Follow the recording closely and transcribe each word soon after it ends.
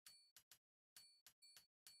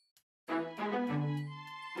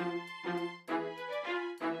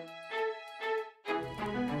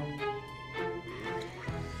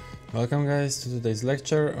Welcome guys to today's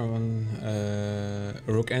lecture on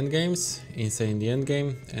Rook Endgames, Insane the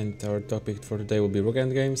Endgame, and our topic for today will be Rook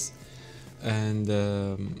Endgames. And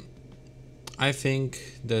I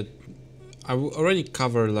think that I already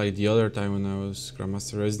covered like the other time when I was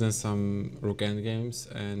Grandmaster Resident some Rook Endgames,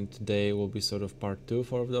 and today will be sort of part 2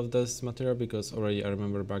 of this material, because already I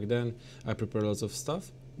remember back then I prepared lots of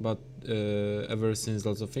stuff, but ever since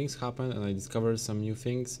lots of things happened and I discovered some new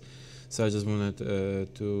things. So I just wanted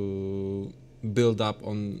to build up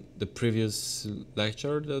on the previous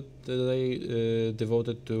lecture that I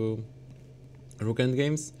devoted to Rook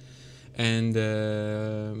Endgames, and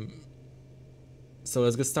so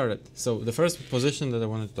let's get started. So the first position that I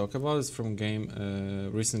wanted to talk about is from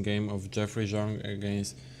recent game of Jeffery Xiong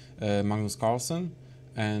against Magnus Carlsen,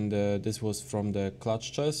 and this was from the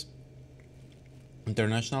Clutch Chess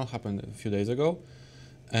International, happened a few days ago.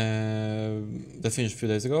 That finished a few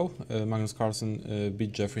days ago. Magnus Carlsen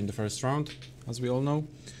beat Jeffery in the first round, as we all know,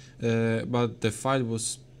 but the fight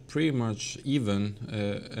was pretty much even,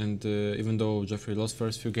 and even though Jeffery lost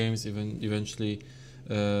first few games, eventually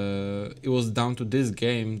it was down to this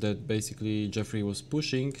game that basically Jeffery was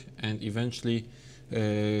pushing and eventually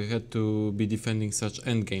had to be defending such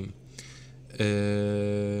endgame,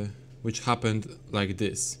 which happened like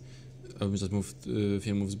this. We just moved a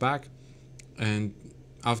few moves back, and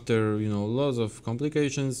after lots of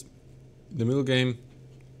complications, the middle game,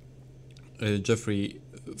 Jeffery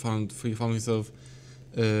found himself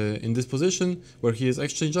in this position where he is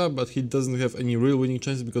exchange up, but he doesn't have any real winning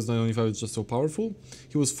chances because 995 is just so powerful.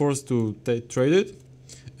 He was forced to trade it,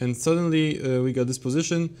 and suddenly we got this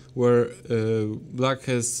position where black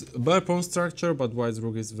has a better pawn structure, but white's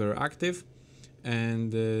rook is very active,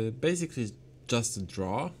 and basically just a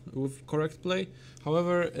draw with correct play.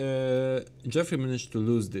 However, Jeffery managed to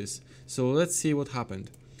lose this. So let's see what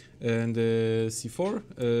happened. And c4,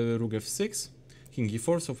 rook f6, king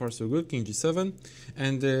e4, so far so good, king g7.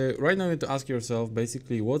 And right now you need to ask yourself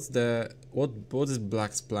basically what is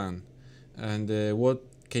black's plan, and what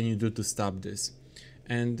can you do to stop this.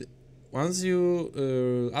 And once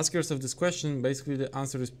you ask yourself this question, basically the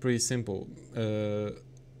answer is pretty simple.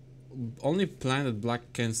 Only plan that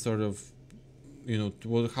black can sort of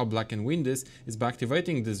how black can win this is by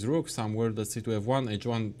activating this rook somewhere, let's say to f1,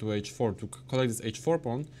 h1 to h4, to collect this h4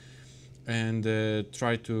 pawn and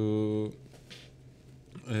try to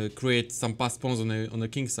create some passed pawns on the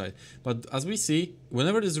king side. But as we see,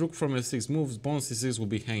 whenever this rook from f6 moves, pawn c6 will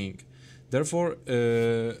be hanging. Therefore,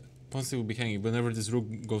 pawn c6 will be hanging. Whenever this rook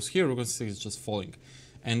goes here, rook on c6 is just falling.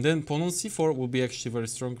 And then pawn on c4 will be actually a very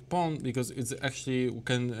strong pawn, because it's actually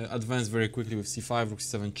can advance very quickly with c5, rook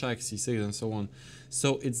c7 check, c6 and so on.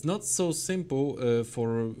 So it's not so simple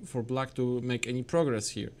for black to make any progress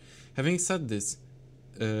here. Having said this,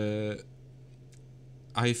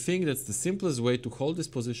 I think that's the simplest way to hold this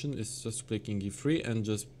position is just to play king e3 and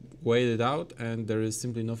just wait it out, and there is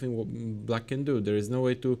simply nothing black can do. There is no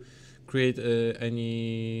way to create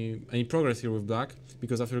any progress here with black,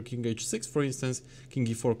 because after king h6, for instance, king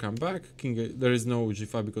e4 come back, there is no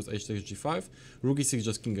g5 because h takes g5, rook e6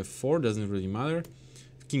 just king f4, doesn't really matter,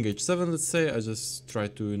 king h7, let's say, I just try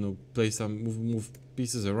to play some move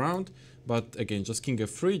pieces around, but again just king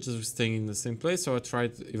f3, just staying in the same place. So I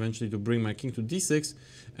tried eventually to bring my king to d6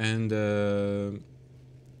 and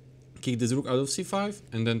kick this rook out of c5,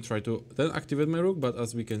 and then try to activate my rook. But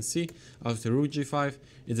as we can see, after rook g5,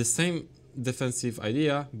 it's the same defensive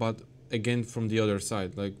idea, but again from the other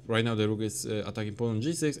side. Like right now the rook is attacking pawn on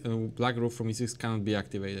g6, and black rook from e6 cannot be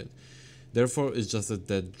activated. Therefore it's just a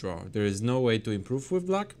dead draw. There is no way to improve with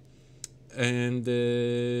black, and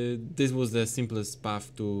this was the simplest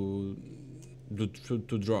path to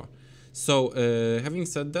draw. So having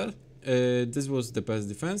said that, this was the best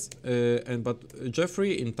defense, but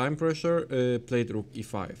Jeffery in time pressure played rook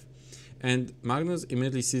e5, and Magnus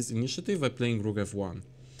immediately seized initiative by playing rook f1,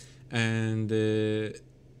 and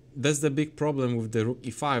that's the big problem with the rook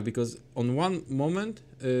e5, because in one moment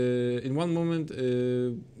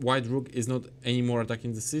white rook is not anymore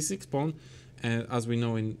attacking the c6 pawn, and as we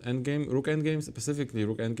know in rook endgames, specifically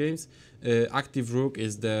rook endgames, active rook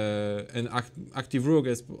is active rook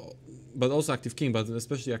is, but also active king, but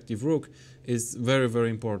especially active rook is very, very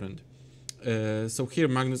important. So here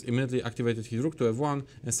Magnus immediately activated his rook to f1,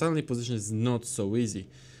 and suddenly position is not so easy.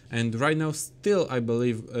 And right now still I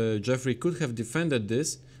believe Jeffery could have defended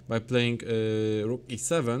this by playing rook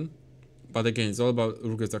e7, but again it's all about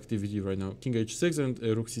rook's activity right now. King h6 and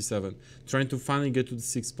rook c7, trying to finally get to the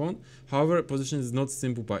 6th pawn. However, position is not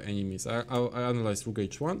simple by any means. I analyzed rook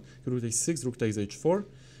h1, rook takes 6, rook takes h4,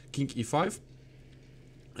 king e5,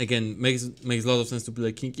 Again, makes a lot of sense to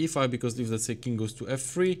play king e5, because if, let's say, king goes to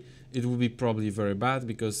f3, it will be probably very bad,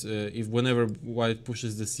 because if whenever white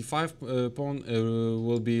pushes the c5 pawn,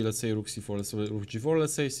 will be, let's say, rook c4, let's say rook g4,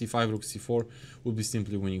 let's say c5, rook c4 will be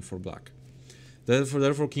simply winning for black.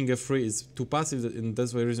 Therefore, king f3 is too passive, and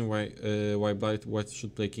that's the reason why white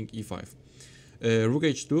should play king e5. Rook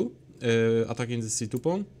h2, attacking the c2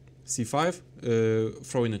 pawn, c5,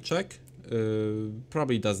 throw in a check,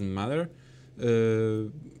 probably doesn't matter.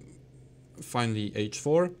 Finally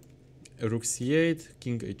h4, rook c8,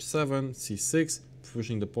 king h7, c6,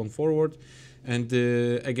 pushing the pawn forward, and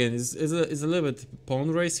again it's a little bit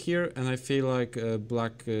pawn race here, and I feel like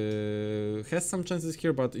black has some chances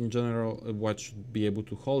here, but in general white should be able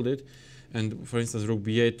to hold it. And for instance, rook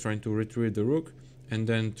b8, trying to retrieve the rook, and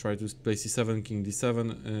then try to play c7, king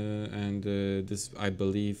d7, and this, I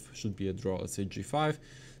believe, should be a draw. Let's say g5,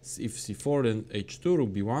 if c4, then h2, rook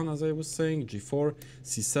b1, as I was saying, g4,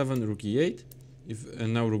 c7, rook e8,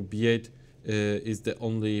 and now rook b8 is the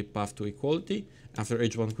only path to equality. After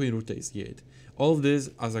h1 queen, rook takes e8. All of this,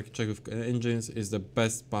 as I check with engines, is the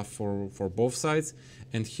best path for both sides,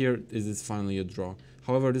 and here it is finally a draw.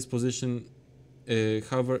 However, this position,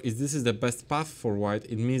 if this is the best path for white,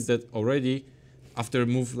 it means that already after a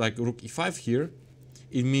move like rook e5 here,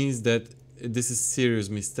 it means that this is serious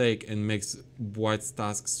mistake and makes white's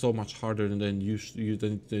task so much harder than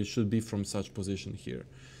it should be from such position here.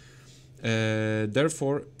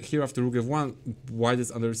 Therefore, here after rook f1, white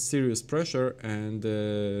is under serious pressure, and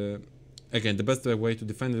again, the best way to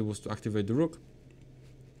defend it was to activate the rook.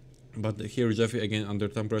 But here Jeffery, again under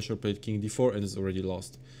time pressure, played king d4 and is already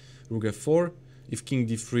lost. Rook f4. If king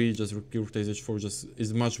d3, just rook takes h4, just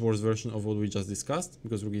is much worse version of what we just discussed,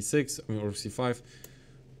 because rook e6, or c5,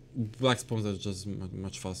 black's pawns are just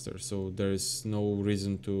much faster, so there is no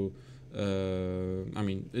reason to.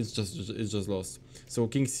 It's just lost. So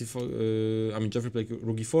king c4. Jeffery played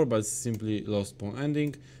rook e4, but it's simply lost pawn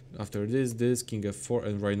ending. After this king f4,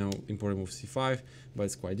 and right now important move c5, but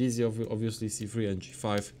it's quite easy. Obviously c3 and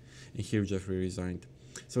g5, and here Jeffery resigned.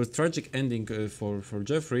 So it's tragic ending for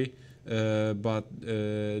Jeffery. But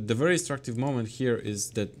the very instructive moment here is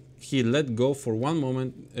that he let go for one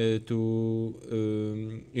moment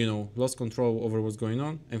lost control over what's going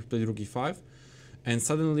on, and played rook e5, and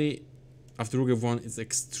suddenly after rook f1 it's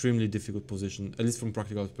extremely difficult position, at least from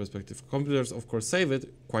practical perspective. Computers of course save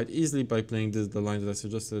it quite easily by playing the line that I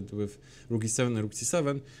suggested with rook e7 and rook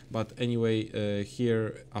c7, but anyway,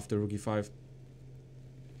 here after rook e5,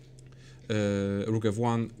 rook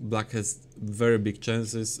f1, black has very big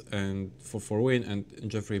chances and for win, and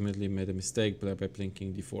Jeffery immediately made a mistake by playing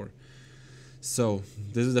king d4. So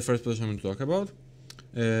this is the first position I'm going to talk about.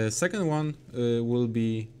 Second one will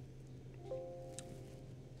be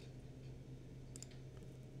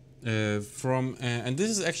and this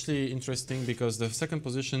is actually interesting, because the second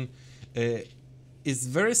position is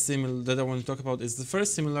very similar, that I want to talk about. It's very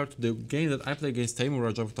similar to the game that I played against Teimur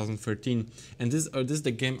Raja 2013, and this is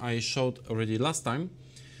the game I showed already last time,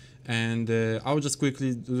 and I'll just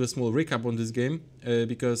quickly do a small recap on this game,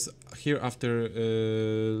 because here after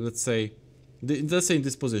let's say in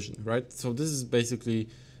this position, right? So this is basically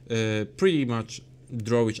pretty much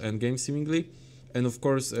drawish endgame seemingly, and of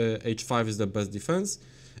course h5 is the best defense,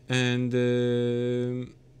 and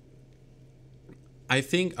I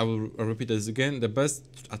think I'll repeat this again. The best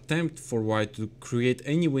attempt for white to create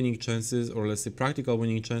any winning chances, or let's say practical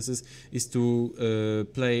winning chances, is to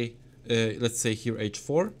play, let's say here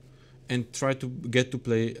h4, and try to get to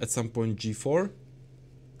play at some point g4,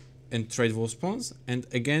 and trade those pawns, and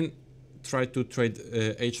again try to trade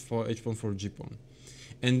h pawn for g pawn.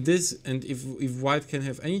 And if white can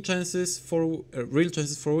have any chances for real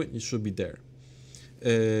chances for win, it should be there.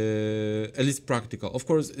 At least practical. Of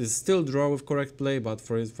course, it's still draw with correct play, but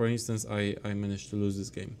for instance, I managed to lose this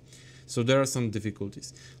game. So there are some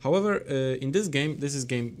difficulties. However, in this game,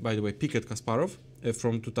 by the way, Piket Kasparov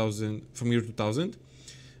from year 2000,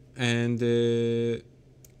 and the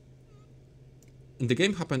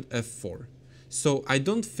game happened f4. So I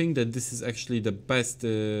don't think that this is actually the best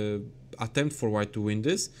attempt for white to win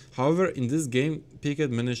this. However, in this game, Piket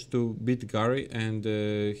managed to beat Garry, and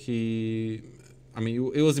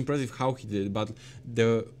it was impressive how he did it, but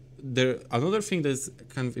another thing that's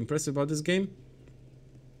kind of impressive about this game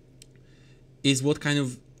is what kind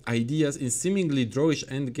of ideas in seemingly drawish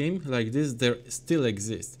endgame like this there still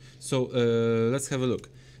exist. So let's have a look.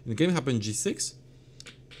 The game happened g6,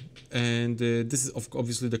 and this is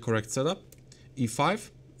obviously the correct setup. e5,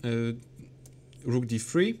 rook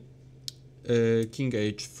d3, king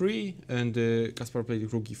h3, and Kasparov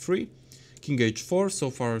played rook e3, king h4, so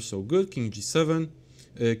far so good, king g7,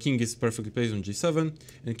 King is perfectly placed on g7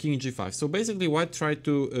 and king g5. So basically white tried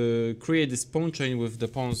to create this pawn chain with the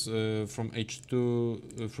pawns from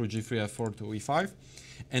h2 through g3, f4 to e5,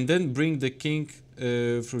 and then bring the king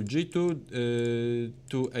through g2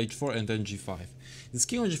 to h4 and then g5. This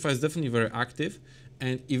king on g5 is definitely very active,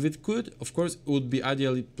 and if it could, of course, it would be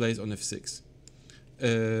ideally placed on f6.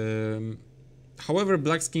 However,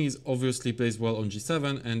 black's king is obviously placed well on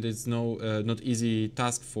g7, and it's not easy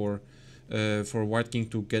task for white king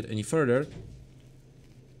to get any further.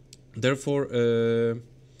 Therefore,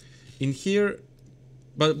 in here,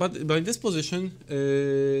 but in this position,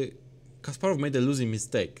 Kasparov made a losing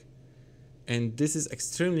mistake, and this is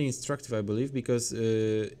extremely instructive, I believe, because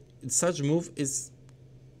such move is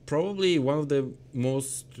probably one of the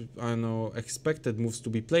most, I don't know, expected moves to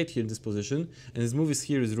be played here in this position, and this move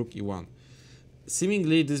is rook e1.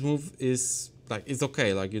 Seemingly, this move is like, it's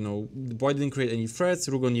okay, like, you know, white didn't create any threats.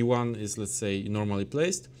 Rook on e1 is, let's say, normally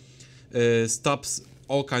placed. Stops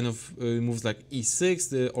all kind of moves like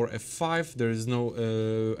e6 or f5. There is no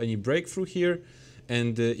any breakthrough here.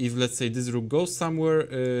 And if, let's say, this rook goes somewhere,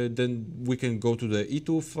 then we can go to the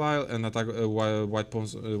e2 file and attack white pawn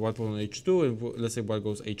on h2, and let's say white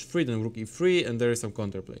goes h3, then rook e3, and there is some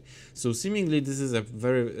counterplay. So seemingly this is a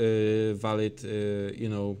very valid, you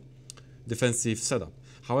know, defensive setup.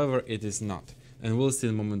 However, it is not, and we'll see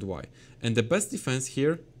in a moment why. And the best defense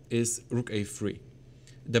here is rook a3.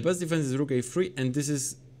 The best defense is rook a3, and this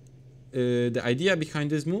is the idea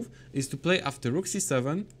behind this move is to play after rook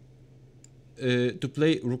c7. To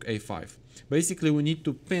play rook a5. Basically, we need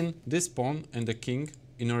to pin this pawn and the king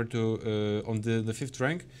in order to on the fifth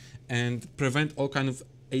rank, and prevent all kind of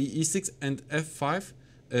e6 and f5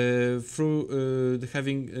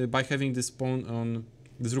 through by having this pawn on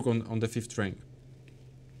this rook on the fifth rank.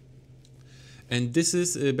 And this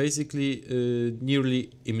is basically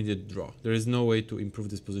nearly immediate draw. There is no way to improve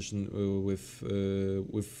this position with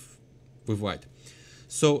white.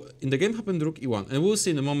 So in the game happened rook e1, and we'll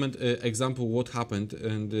see in a moment example what happened,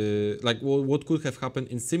 and like what could have happened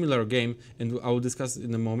in similar game, and I will discuss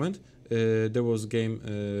in a moment. There was game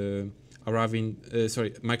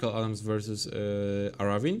Michael Adams versus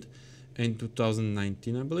Aravindh in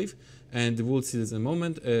 2019, I believe, and we'll see this in a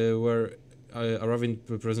moment where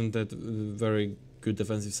Aravindh presented very good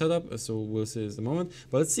defensive setup. So we'll see this in a moment.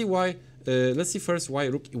 But let's see why. Let's see first why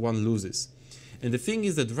rook e1 loses. And the thing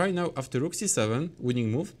is that right now, after rook c7, winning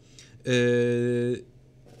move,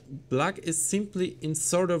 black is simply in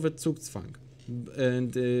sort of a Zugzwang.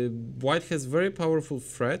 And white has very powerful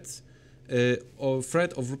threat of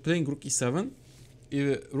playing rook e7,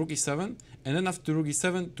 and then after rook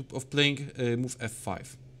e7 of playing move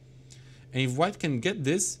f5. And if white can get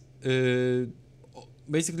this,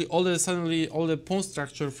 basically all the pawn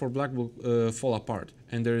structure for black will fall apart,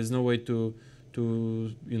 and there is no way to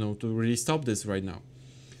really stop this right now.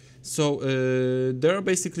 So there are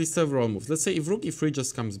basically several moves. Let's say if rook e3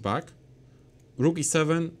 just comes back, rook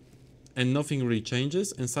e7, and nothing really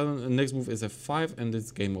changes, and suddenly the next move is f5, and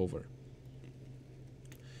it's game over.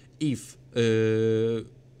 If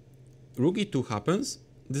rook e2 happens,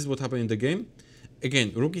 this is what happened in the game.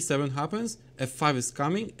 Again, rook e7 happens, f5 is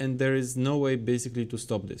coming, and there is no way basically to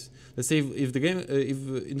stop this. Let's say if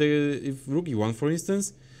rook e1, for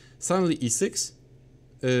instance, suddenly e6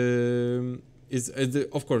 is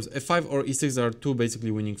of course f5 or e6 are two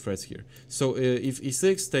basically winning threats here. So if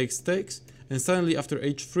e6 takes, and suddenly after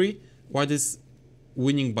h3, white is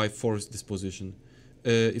winning by force this position.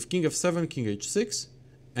 If king f7, king h6,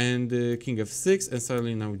 and king f6, and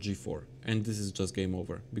suddenly now g4, and this is just game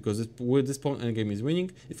over, because with this pawn endgame is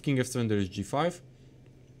winning. If king f7, there is g5,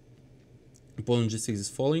 pawn g6 is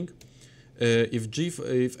falling. If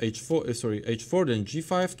h4, then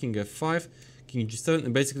g5, king f5, king g7,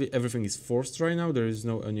 and basically everything is forced right now. There is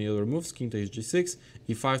no any other moves. King takes g6,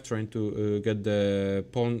 e5, trying to get the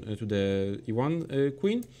pawn to the e1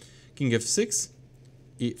 queen, king f6,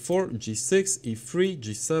 e4, g6, e3,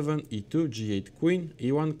 g7, e2, g8 queen,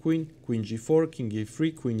 e1 queen, queen g4, king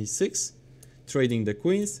e3, queen e6, trading the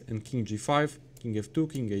queens, and king g5, king f2,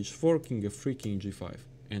 king h4, king f3, king g5,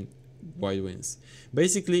 and white wins.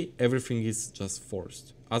 Basically everything is just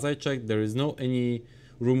forced. As I checked, there is no any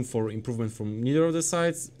room for improvement from neither of the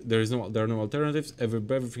sides. There are no alternatives.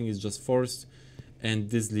 Everything is just forced, and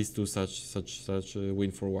this leads to such a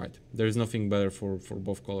win for white. There is nothing better for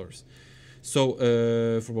both colors. So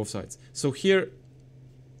for both sides. So here,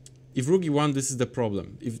 if rook e1, this is the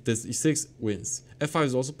problem. If this e6 wins, f5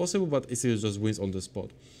 is also possible, but e6 just wins on the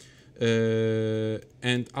spot.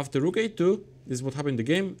 And after rook a2, this is what happened in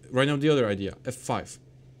the game. Right now, the other idea, f5.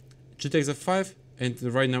 G takes f5, and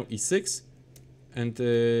right now e6, And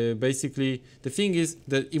basically the thing is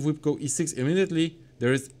that if we go e6 immediately,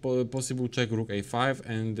 there is possible check rook a5,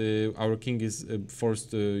 and our king is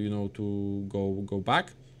forced you know, to go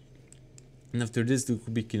back. And after this there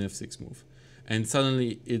could be king f6 move, and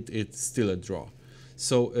suddenly it's still a draw.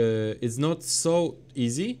 So it's not so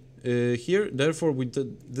easy here. Therefore this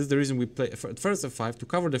is the reason we play at first f5 to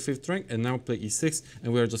cover the 5th rank, and now play e6,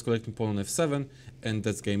 and we are just collecting pawn on f7, and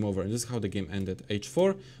that's game over. And this is how the game ended.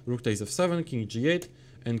 h4, rook takes f7, king g8,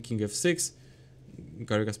 and king f6.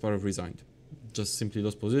 Garry Kasparov resigned. Just simply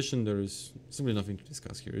lost position. There is simply nothing to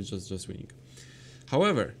discuss here. It's just winning.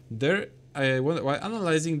 However, while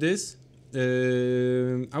analyzing this,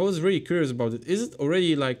 I was really curious about it. Is it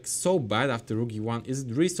already like so bad after rook e1? Is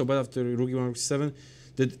it really so bad after rook e1, rook e7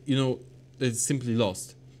 that, you know, that it's simply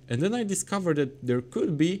lost? And then I discovered that there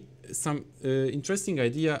could be some interesting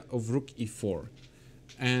idea of rook e4.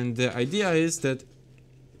 And the idea is that,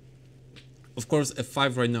 of course,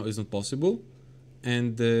 f5 right now is not possible.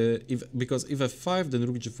 And because if f5, then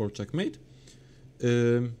rook g4 checkmate.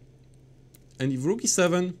 And if rook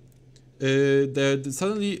e7,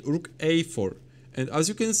 suddenly rook a4. And as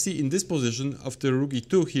you can see in this position, after rook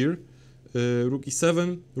e2 here, rook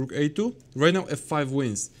e7, rook a2, right now f5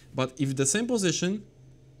 wins. But if the same position,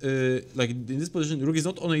 like in this position, rook is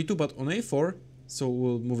not on a2 but on a4, so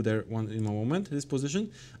we'll move there in a moment, this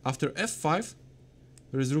position. After f5,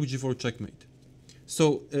 there is rook g4 checkmate.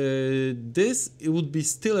 So it would be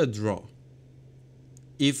still a draw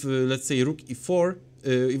if let's say rook e4,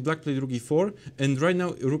 if black played rook e4, and right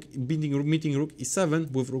now rook meeting rook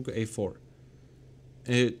e7 with rook a4.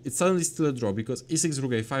 It's suddenly still a draw because e6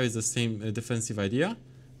 rook a5 is the same defensive idea,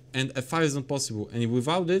 and f5 is not possible. And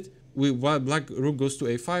without it, while black rook goes to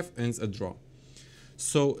a5, and it's a draw.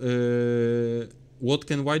 So what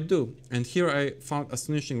can white do? And here I found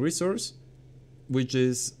astonishing resource, which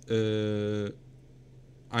is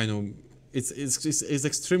I know it's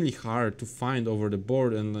extremely hard to find over the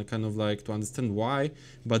board and kind of like to understand why,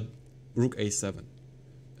 but rook a7.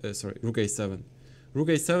 Rook a7. Rook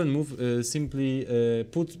a7 move simply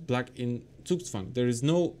puts black in Zugzwang. There is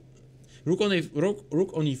no rook on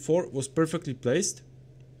e4 was perfectly placed,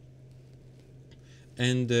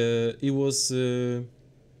 and it was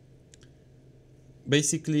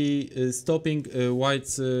basically stopping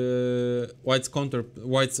white's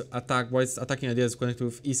attacking ideas connected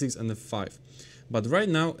with e6 and f5. But right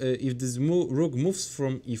now, if this rook moves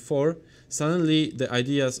from e4, suddenly the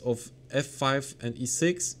ideas of f5 and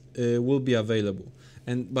e6 will be available.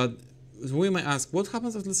 But we might ask, what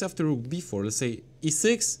happens if, let's say, after rook b4? Let's say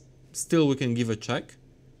e6, still we can give a check,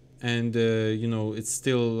 and you know, it's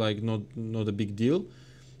still like not a big deal.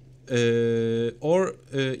 Or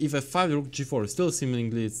if f5, rook g4, still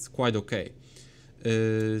seemingly it's quite okay.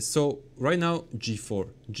 So right now g4.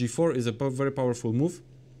 G4 is a very powerful move,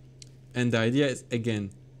 and the idea is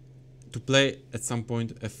again to play at some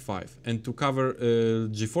point f5 and to cover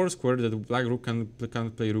g4 square that black rook can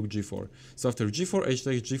play rook g4. So after g4, h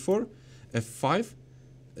takes g4, f5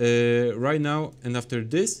 right now, and after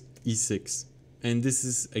this e6, and this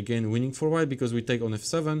is again winning for white because we take on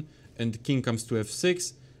f7 and king comes to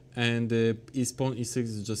f6, and pawn e6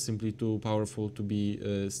 is just simply too powerful to be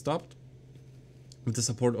stopped. With the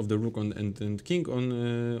support of the rook and king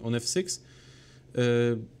on f6,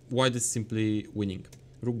 white is simply winning.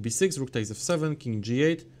 Rook b6, rook takes f7, king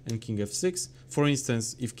g8, and king f6. For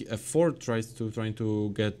instance, if f4 trying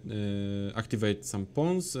to get activate some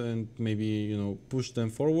pawns and maybe, you know, push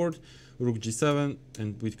them forward, rook g7,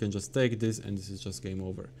 and we can just take this, and this is just game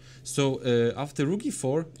over. So after rook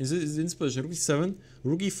e4 is in this position, rook e7,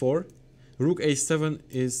 rook e4, rook a7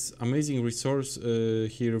 is amazing resource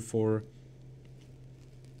here for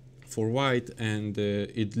white, and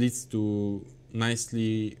it leads to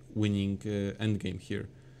nicely winning endgame here.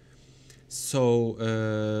 So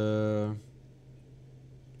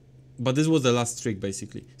but this was the last trick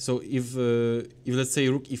basically. So if let's say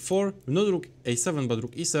rook e4, not rook a7 but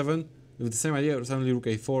rook e7 with the same idea, suddenly rook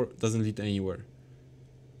a4 doesn't lead anywhere.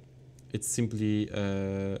 It's simply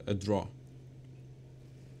a draw.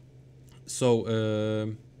 So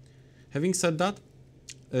having said that,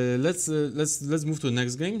 let's move to the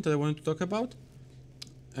next game that I wanted to talk about.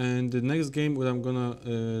 And the next game what I'm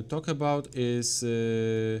gonna talk about is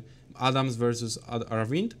Adams versus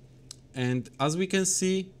Aravindh. And as we can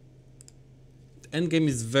see, endgame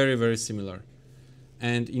is very similar.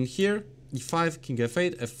 And in here, e5, king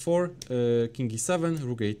f8, f4, king e7,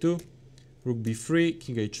 rook a2, rook b3,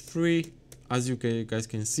 king h3. As you guys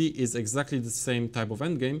can see, is exactly the same type of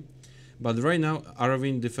endgame. But right now,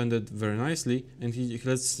 Aravindh defended very nicely, and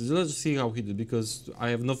let's see how he did, because I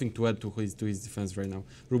have nothing to add to his defense right now.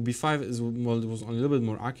 Rook b5 was only a little bit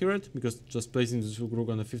more accurate, because just placing this rook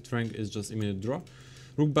on the 5th rank is just immediate draw.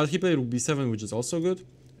 But he played rook b7, which is also good.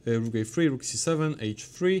 Rook a3, rook c7,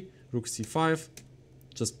 h3, rook c5.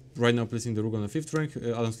 Just right now placing the rook on the 5th rank.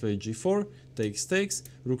 Adams played g4, takes,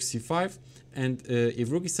 rook c5, and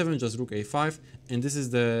if rook e7, just rook a5, and this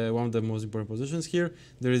is one of the most important positions here.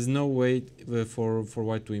 There is no way for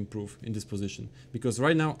white to improve in this position, because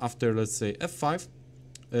right now, after let's say f5,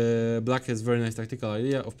 black has very nice tactical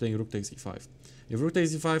idea of playing rook takes e5. If rook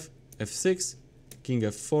takes e5, f6, king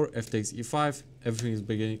f4, f takes e5, everything is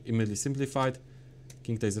beginning immediately simplified.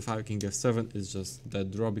 King takes f5, king f7 is just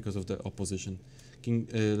that draw because of the opposition. King,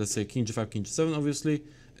 let's say king g5, king g7, obviously.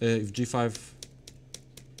 If g5,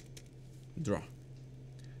 draw.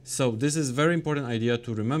 So this is very important idea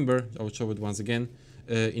to remember. I will show it once again.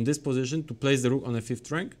 In this position, to place the rook on a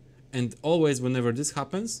 5th rank, and always whenever this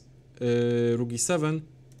happens, rook e7,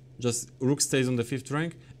 just rook stays on the 5th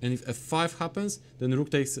rank, and if f5 happens, then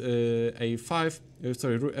rook takes a5,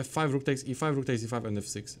 rook f5, rook takes e5, rook takes e5, and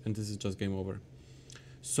f6, and this is just game over.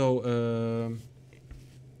 So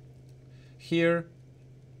here,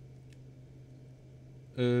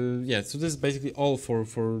 yeah. So this is basically all for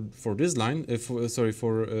this line. For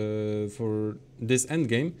this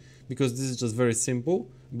endgame, because this is just very simple.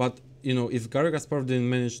 But you know, if Garry Kasparov didn't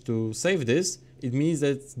manage to save this, it means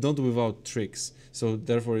that it's not without tricks. So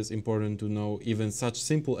therefore, it's important to know even such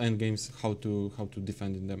simple endgames how to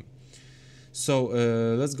defend in them. So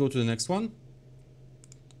let's go to the next one.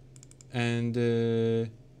 And the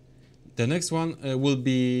next one will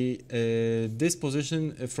be this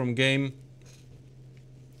position from game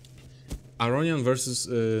Aronian versus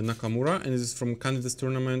Nakamura, and this is from Candidates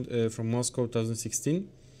Tournament from Moscow 2016.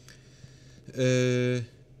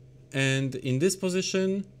 And in this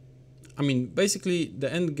position, I mean, basically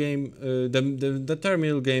the end game, the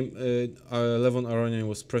terminal game, Levon Aronian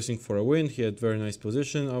was pressing for a win. He had very nice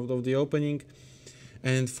position out of the opening.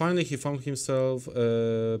 And finally, he found himself,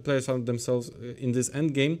 players found themselves in this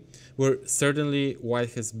endgame, where certainly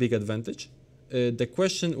white has big advantage. The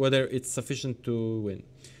question whether it's sufficient to win.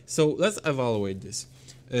 So let's evaluate this.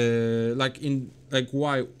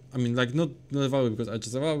 Why? I mean, not evaluate because I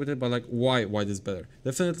just evaluated, but why white is better?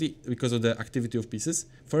 Definitely because of the activity of pieces.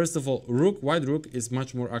 First of all, white rook is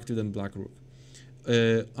much more active than black rook.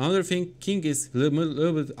 Another thing, king is a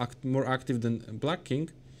little bit more active than black king.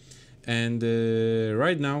 And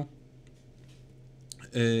right now,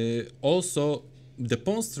 also the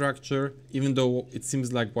pawn structure, even though it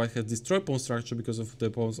seems like white has destroyed pawn structure because of the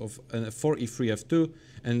pawns of f4, e3, f2,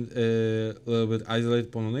 and a little bit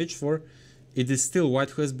isolated pawn on h4, it is still white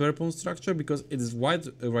who has better pawn structure because it is white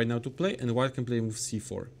right now to play, and white can play move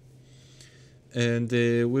c4. And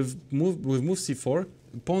with move c4,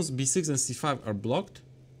 pawns b6 and c5 are blocked.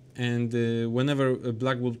 And whenever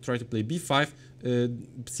black will try to play b5,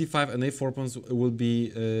 c5 and a4 pawns will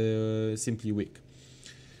be simply weak.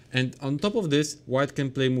 And on top of this, white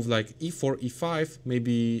can play move like e4, e5,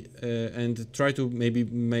 maybe, and try to maybe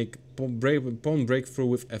make pawn breakthrough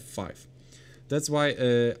with f5. That's why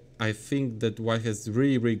I think that white has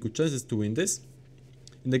really good chances to win this.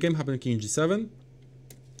 In the game happened king g7,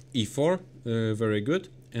 e4, very good,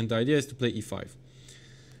 and the idea is to play e5.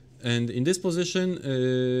 And in this position,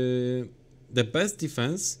 the best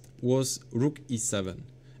defense was rook e7.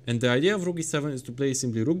 And the idea of rook e7 is to play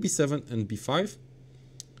simply rook b7 and b5,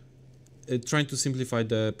 trying to simplify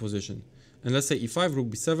the position. And let's say e5, rook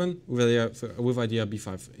b7 with idea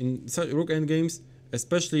b5. In rook endgames,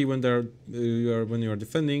 especially when when you are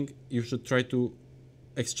defending, you should try to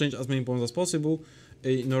exchange as many pawns as possible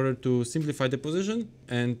in order to simplify the position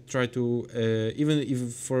and try to even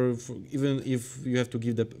if you have to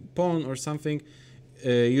give the pawn or something,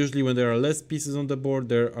 usually when there are less pieces on the board,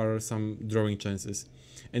 there are some drawing chances.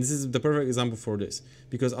 And this is the perfect example for this,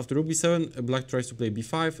 because after rook b7, black tries to play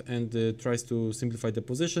b5 and tries to simplify the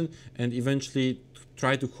position and eventually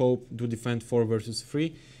try to hope to defend 4 versus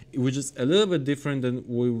 3, which is a little bit different than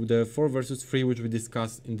with the 4 versus 3 which we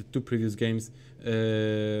discussed in the 2 previous games,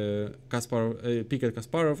 Piket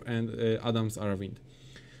Kasparov and Adams Aravindh.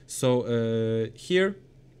 So here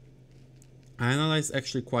I analyzed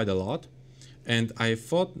actually quite a lot, and I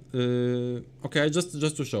thought, okay,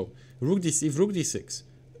 just to show, if rook d6,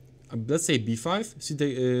 let's say b5,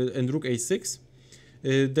 and rook a6,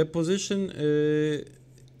 the position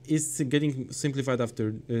is getting simplified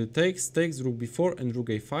after takes, rook b4 and rook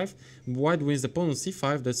a5. White wins the pawn on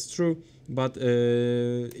c5, that's true, but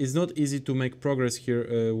it's not easy to make progress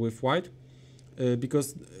here with white,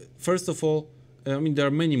 because first of all, I mean, there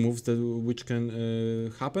are many moves that which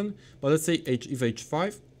can happen, but let's say if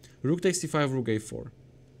h5, rook takes c5, rook a4,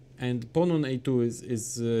 and pawn on a2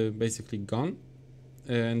 is basically gone,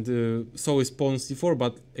 and so is pawn c4.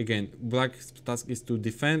 But again, black's task is to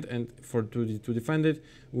defend, and to defend it,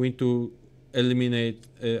 we need to eliminate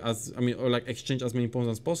or like exchange as many pawns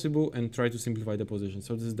as possible and try to simplify the position.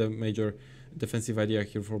 So this is the major defensive idea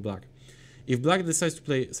here for black. If black decides to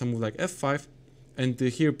play some move like f5, and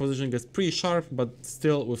here position gets pretty sharp, but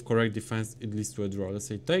still with correct defense it leads to a draw. Let's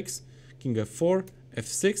say takes, king f4,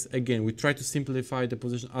 f6. Again, we try to simplify the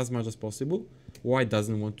position as much as possible. White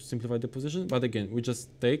doesn't want to simplify the position, but again, we just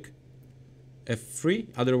take f3.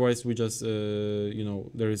 Otherwise, we just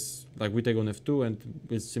there is like we take on f2, and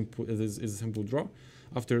it's simple. It is a simple draw.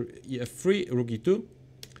 After f3, rook e2,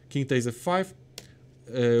 king takes f5,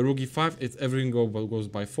 rook e5. It's everything goes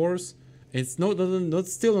by force. It's not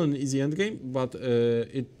still an easy endgame, but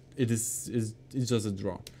it's just a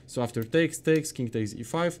draw. So after takes, king takes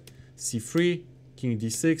e5, c3, king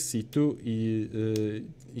d6, c2,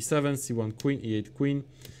 e7, c1 queen, e8 queen,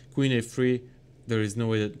 queen a3. There is no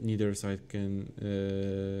way that either side can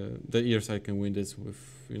win this with,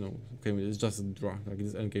 okay, it's just a draw. Like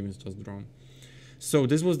this endgame is just drawn. So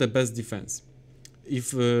this was the best defense.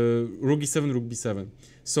 If rook e7, rook b7.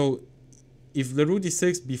 So if the rook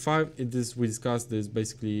d6, b5, we discussed, is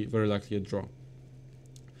basically very likely a draw.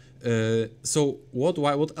 So what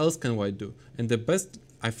else can white do? And the best,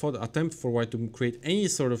 I thought, attempt for white to create any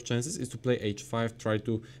sort of chances is to play h5, try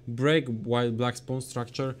to break black's pawn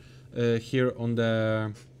structure here on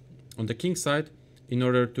the king side, in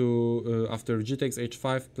order to after g takes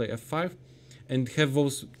h5, play f5, and have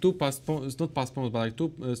those two passed pawns, not passed pawns, but like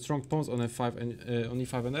two strong pawns on f5 and on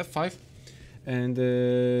e5 and f5, and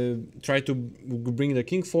try to bring the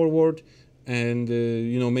king forward, and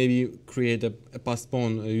maybe create a passed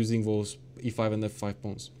pawn using those e5 and f5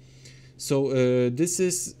 pawns. So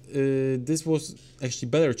this was actually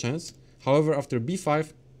better chance. However, after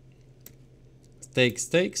b5,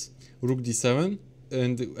 takes, rook d7,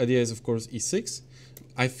 and the idea is of course e6.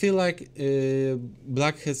 I feel like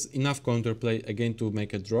black has enough counterplay again to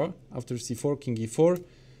make a draw. After c4, king e4,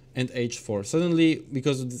 and h4. Suddenly,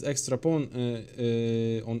 because of this extra pawn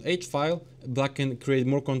on h file, black can create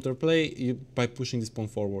more counterplay by pushing this pawn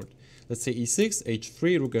forward. Let's say e6,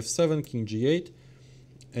 h3, rook f7, king g8,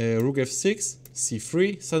 rook f6,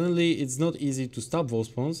 c3. Suddenly, it's not easy to stop those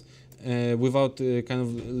pawns without kind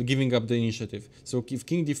of giving up the initiative. So if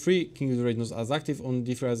king d3, king is already not as active on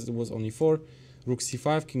d3 as it was on e4, rook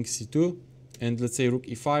c5, king c2, and let's say rook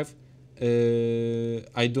e5.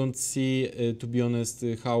 I don't see, to be honest,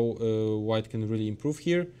 how white can really improve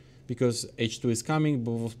here, because h2 is coming,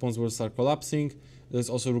 both pawns will start collapsing. There's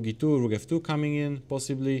also rook e2, rook f2 coming in,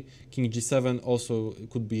 possibly. King g7 also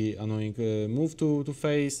could be annoying move to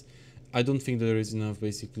face. I don't think there is enough,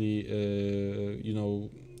 basically,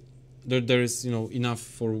 there is enough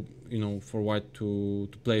for white to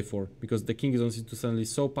play for, because the king is on c2 suddenly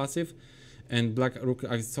so passive, and black rook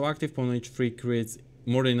is so active. Pawn h3 creates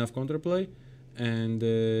more than enough counterplay, and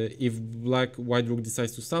if white rook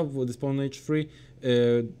decides to stop with this pawn h3,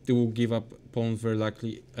 they will give up pawns very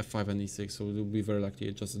likely f5 and e6, so it will be very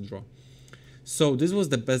likely just a draw. So this was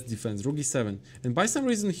the best defense, rook e7, and by some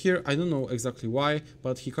reason here, I don't know exactly why,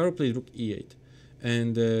 but Hikaru played rook e8,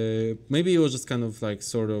 and maybe it was just kind of like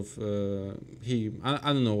sort of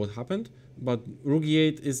I don't know what happened, but rook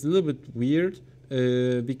e8 is a little bit weird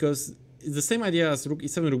because it's the same idea as rook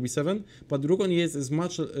e7, rook b7, but rook on e8 is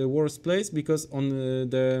much worse place, because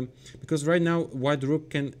because right now white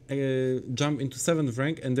rook can jump into 7th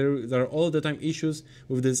rank, and there are all the time issues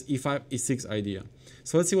with this e5, e6 idea.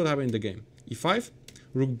 So let's see what happened in the game. e5,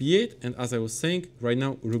 rook b8, and as I was saying, right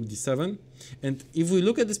now rook d7. And if we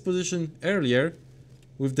look at this position earlier,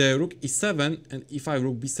 with the rook e7 and e5,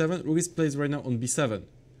 rook b7, rook is placed right now on b7.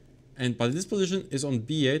 But this position is on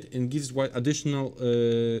b8 and gives white additional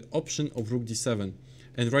option of rook d7.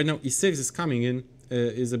 And right now e6 is coming in,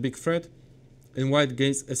 is a big threat, and white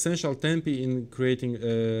gains essential tempi in creating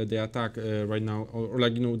the attack right now, or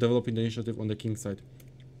like developing the initiative on the king side.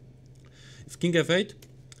 If king f8,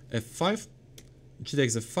 f5, g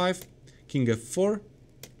takes f5, king f4.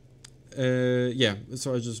 Yeah,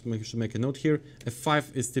 so I just should make a note here.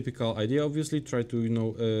 f5 is typical idea, obviously. Try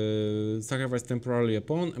to sacrifice temporarily a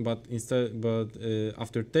pawn, but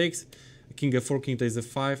after takes, king f4, king takes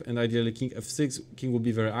f5, and ideally king f6, king will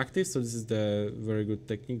be very active. So this is the very good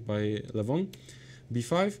technique by Levon.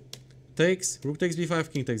 b5 takes, rook takes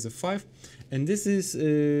b5, king takes f5, and this is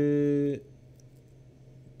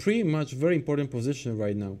pretty much very important position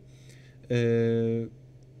right now.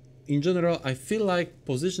 In general, I feel like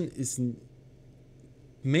position is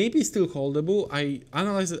maybe still holdable. I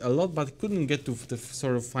analyzed it a lot, but couldn't get to the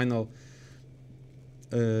sort of final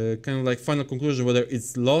kind of like final conclusion whether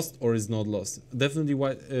it's lost or it's not lost. Definitely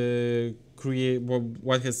white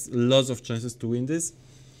has lots of chances to win this,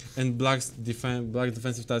 and black's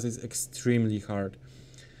defensive task is extremely hard.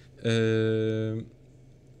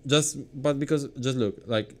 Just look,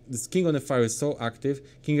 like this king on f5 is so active.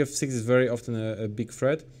 King f6 is very often a big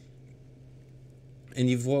threat. And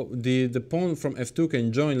if the pawn from f2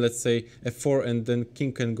 can join, let's say f4, and then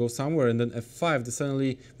king can go somewhere, and then f5, then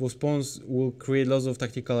suddenly those pawns will create lots of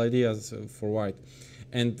tactical ideas for white.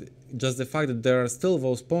 And just the fact that there are still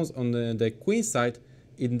those pawns on the queen side,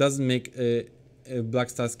 it doesn't make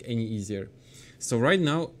black's task any easier. So right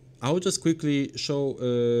now, I'll just quickly show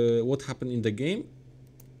what happened in the game.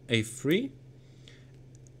 a3,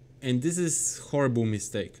 and this is horrible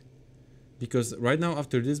mistake. Because right now,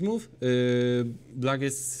 after this move, black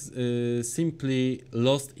is simply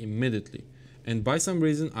lost immediately. And by some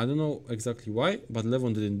reason, I don't know exactly why, but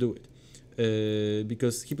Levon didn't do it.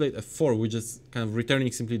 Because he played f4, which is kind of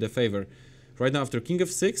returning simply the favor. Right now, after king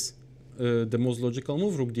f6, the most logical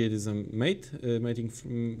move, rook d8 is a mate,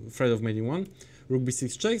 threat of mating 1. Rook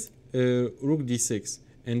b6 checks, rook d6.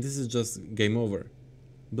 And this is just game over.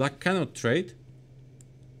 Black cannot trade.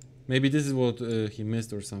 Maybe this is what he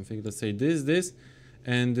missed or something. Let's say this,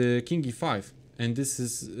 and king e5. And this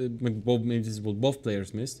is maybe this is what both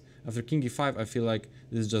players missed. After king e5, I feel like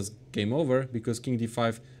this is just game over because king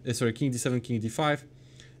d5, king d7, king d5,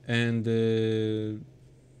 and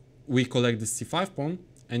we collect the c5 pawn.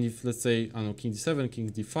 And if let's say I don't know, king d7, king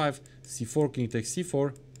d5, c4, king takes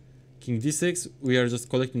c4, king d6, we are just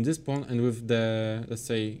collecting this pawn, and with the, let's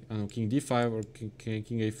say, I don't know, king d5 or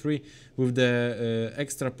king a3, with the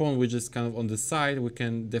extra pawn which is kind of on the side, we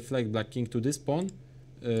can deflect black king to this pawn.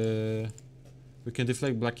 We can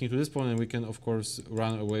deflect black king to this pawn, and we can of course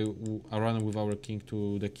run with our king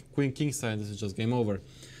to the king side. This is just game over.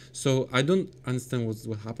 So I don't understand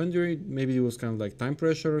what happened during. Maybe it was kind of like time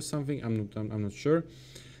pressure or something. I'm not sure,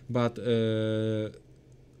 but.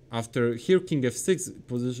 After here king f6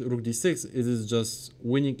 position rook d6, it is just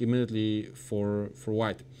winning immediately for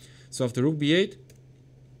white. So after rook b8,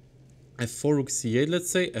 f4, rook c8, let's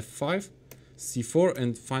say f5, c4,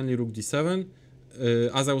 and finally rook d7.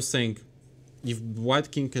 As I was saying, if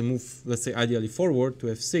white king can move, let's say ideally forward to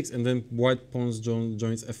f6, and then white pawns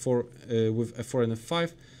joins f4 with f4 and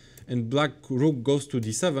f5, and black rook goes to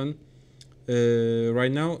d7.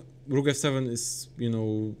 Right now, rook f7 is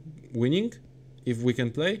winning. If we can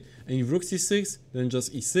play, and if rook c6, then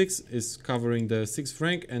just e6 is covering the 6th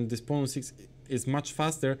rank, and this pawn on 6 is much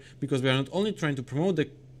faster because we are not only trying to promote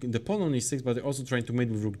the pawn on e6, but also trying to mate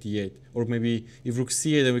with rook d8, or maybe if rook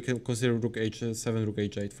c8, then we can consider rook h7, rook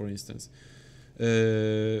h8, for instance.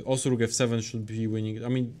 Also, rook f7 should be winning. I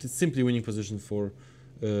mean, it's simply winning position for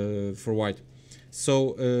white.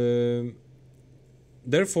 So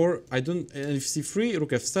therefore, I don't. And if c3,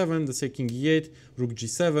 rook f7, let's say king e8, rook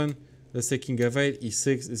g7. Let's say king f8,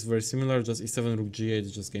 e6 is very similar, just e7, rook g8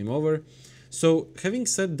 is just game over. So having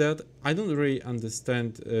said that, I don't really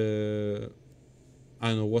understand, I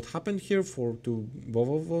don't know what happened here to both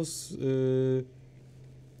of those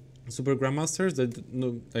super grandmasters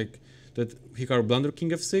that Hikaru blundered king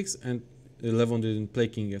f6 and Levon didn't play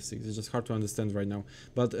king f6. It's just hard to understand right now.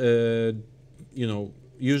 But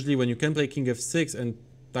usually when you can play king f6 and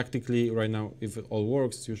tactically right now, if it all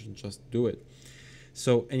works, you should just do it.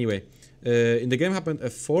 So anyway, in the game happened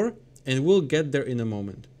f4, and we'll get there in a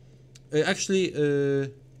moment.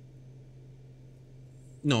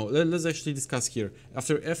 No, let's actually discuss here.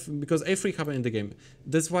 After because a3 happened in the game.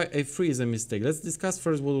 That's why a3 is a mistake. Let's discuss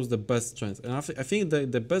first what was the best chance. And I think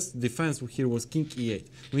the best defense here was king e8.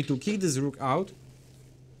 We need to kick this rook out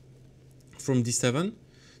from d7.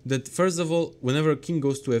 That first of all, whenever king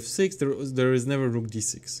goes to f6, there is never rook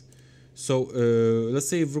d6. So let's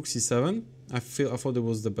say if rook c7. I thought it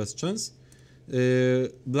was the best chance.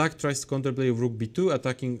 Black tries to counterplay rook b2,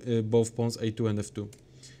 attacking both pawns a2 and f2.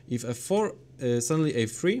 If f4, suddenly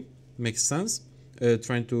a3 makes sense,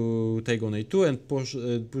 trying to take on a2 and push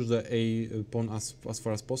the a pawn as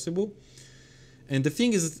far as possible. And the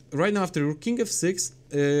thing is, right now after king f6,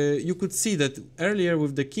 you could see that earlier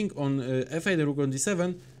with the king on f8 and rook on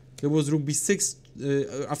d7, there was rook b6.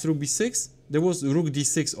 After rook b6, there was rook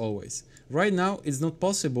d6 always. Right now, it's not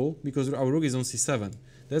possible because our rook is on c7.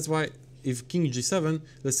 That's why if king g7,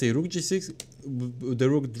 let's say rook g6, the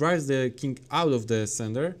rook drives the king out of the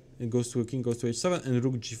center, and king goes to h7, and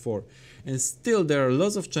rook g4. And still, there are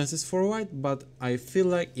lots of chances for white, but I feel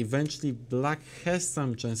like eventually black has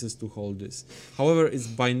some chances to hold this. However, it's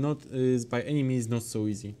by any means not so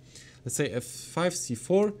easy. let's say f5,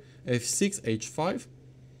 c4, f6, h5,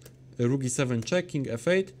 rook e7 check, king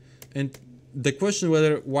f8, and the question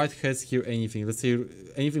whether white has here anything. Let's say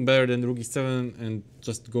anything better than rook e7 and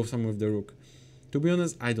just go somewhere with the rook. To be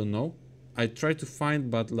honest, I don't know. I try to find,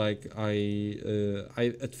 but like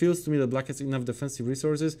it feels to me that black has enough defensive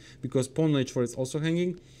resources because pawn on h4 is also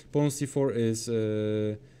hanging. Pawn c4 is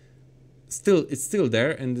still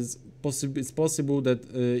there, and it's possible that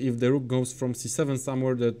if the rook goes from c7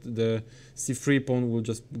 somewhere, that the c3 pawn will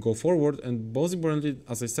just go forward. And most importantly,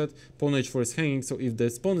 as I said, pawn h4 is hanging, so if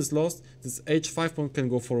this pawn is lost, this h5 pawn can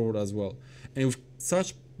go forward as well. And with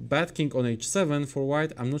such bad king on h7 for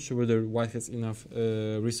white, I'm not sure whether white has enough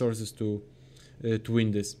resources to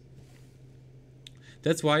win this.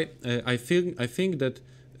 That's why I think that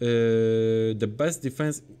the best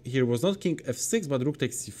defense here was not king f6 but rook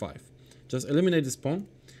takes c5. Just eliminate this pawn,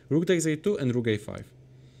 rook takes a2 and rook a5.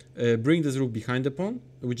 Bring this rook behind the pawn,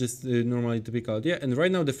 which is normally typical idea. And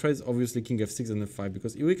right now the threat is obviously king f6 and f5,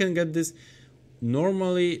 because if we can get this,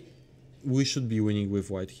 normally we should be winning with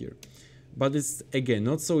white here. But it's again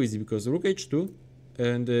not so easy because rook h2,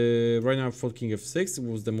 and right now I thought king f6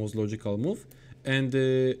 was the most logical move, and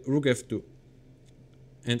rook f2,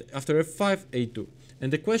 and after f5 a2.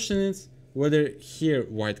 And the question is whether here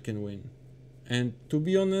white can win. And to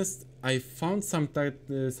be honest, I found some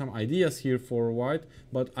ideas here for white,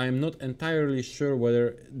 but I'm not entirely sure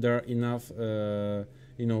whether there are enough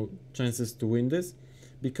chances to win this,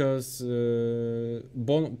 because the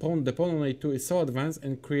pawn on a2 is so advanced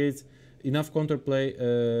and creates enough counterplay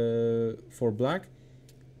for black,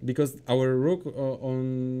 because our rook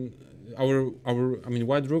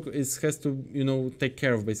white rook has to take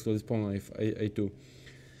care of basically this pawn on a2.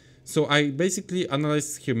 So I basically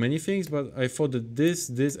analyzed here many things, but I thought that this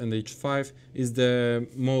and h5 is the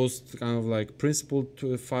most kind of like principled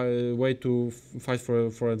way to fight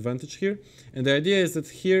for advantage here. And the idea is that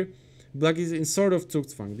here black is in sort of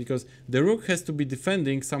Zugzwang, because the rook has to be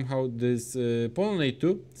defending somehow this pawn on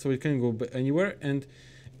a2, so it can go anywhere, and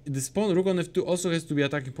this pawn rook on f2 also has to be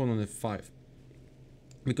attacking pawn on f5.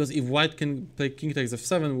 Because if white can play king takes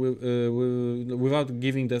f7 without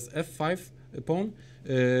giving this f5 pawn,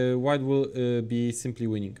 white will be simply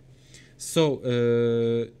winning. So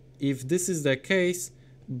if this is the case,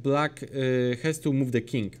 black has to move the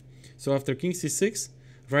king. So after king c6,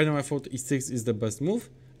 right now I thought e6 is the best move,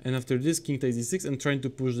 and after this king takes e6 and trying to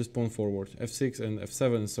push this pawn forward, f6 and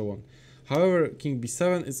f7 and so on. However, king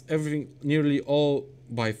b7 is everything nearly all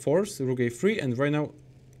by force, rook a3, and right now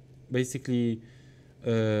basically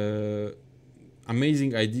amazing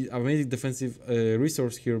defensive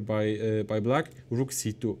resource here by black, rook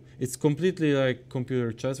c2. It's completely like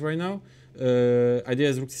computer chess right now. Idea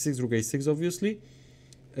is rook c6, rook a6 obviously,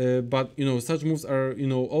 but such moves are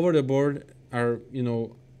over the board, are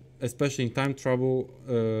especially in time trouble,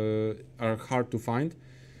 are hard to find.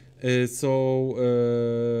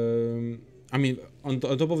 I mean, on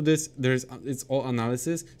top of this, it's all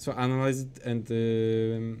analysis. So analyze it, and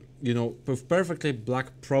perfectly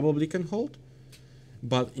black probably can hold,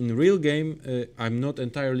 but in real game, I'm not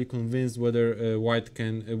entirely convinced whether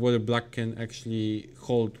whether black can actually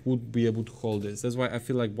would be able to hold this. That's why I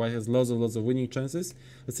feel like white has lots of winning chances.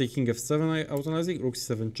 Let's say king f7 autoanalyzing, rook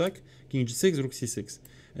c7 check, king g6, rook c6.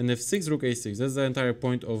 And f6, rook a6. That's the entire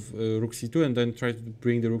point of rook c2, and then try to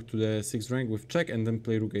bring the rook to the 6th rank with check, and then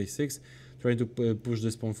play rook a6, trying to push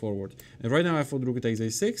this pawn forward. And right now I thought rook takes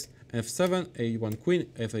a6, f7, a1 queen,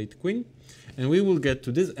 f8 queen, and we will get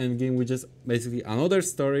to this endgame, which is basically another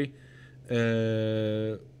story,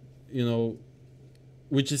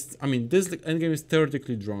 which is, this endgame is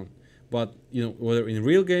theoretically drawn, but whether in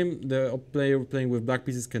real game the player playing with black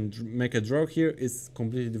pieces can make a draw here is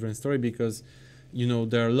completely different story, because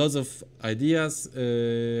there are lots of ideas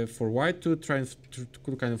for white to try to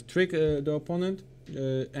kind of trick the opponent,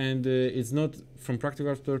 and it's not, from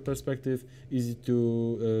practical perspective, easy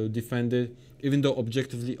to defend it, even though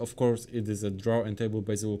objectively, of course, it is a draw, and table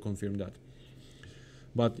base will confirm that.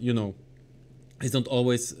 But it's not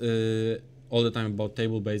always all the time about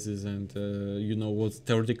table bases and what's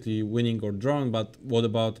theoretically winning or drawn, but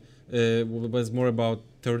what was more about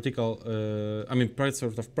theoretical,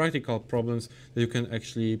 sort of practical problems that you can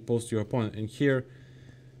actually pose to your opponent. And here,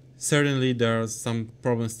 certainly there are some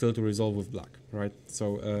problems still to resolve with black, right?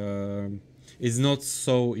 So it's not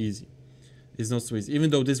so easy. It's not so easy, even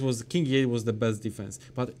though this was king e8 was the best defense.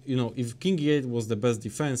 But if king e8 was the best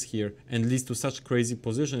defense here and leads to such crazy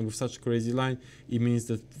position with such crazy line, it means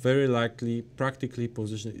that very likely, practically,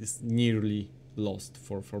 position is nearly lost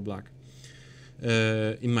for black,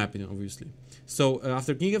 in my opinion, obviously. So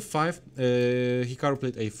after king f5, Hikaru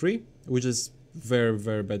played a3, which is very,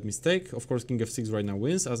 very bad mistake. Of course, king f6 right now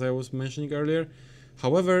wins, as I was mentioning earlier.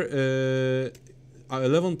 However,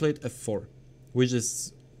 Levon played f4, which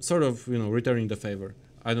is sort of, you know, returning the favor.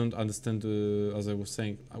 I don't understand, as I was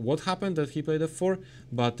saying, what happened that he played f4,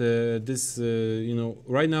 but this, you know,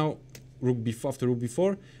 right now, after rook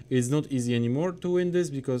b4, it's not easy anymore to win this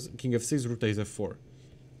because king f6, rook takes f4.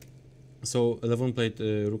 So Levon played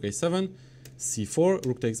rook a7, c4,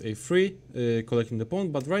 rook takes a3, collecting the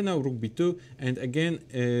pawn, but right now rook b2, and again,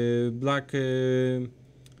 black, you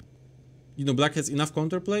know, black has enough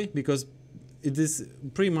counterplay because it is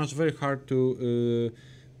pretty much very hard to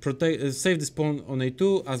save this pawn on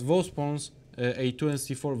a2, as those pawns, a2 and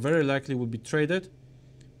c4, very likely will be traded.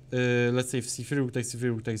 Let's say if c3, rook takes c3,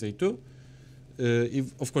 rook takes a2.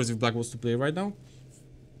 Of course, if black was to play right now.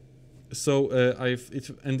 So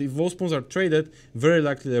if those pawns are traded, very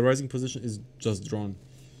likely the rising position is just drawn.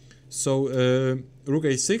 So rook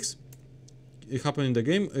a6, it happened in the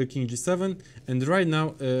game, king g7, and right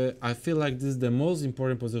now I feel like this is the most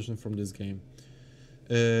important position from this game.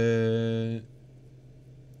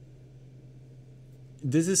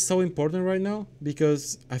 This is so important right now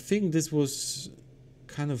because I think this was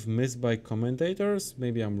kind of missed by commentators.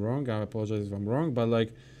 Maybe I'm wrong, I apologize if I'm wrong, but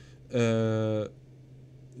like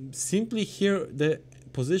simply here the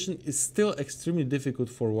position is still extremely difficult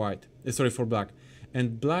for white, for black.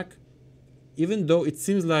 And black, even though it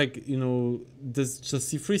seems like, you know, this just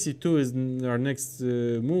c3, c2 is our next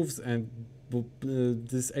moves, and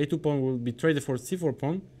this a2 pawn will be traded for c4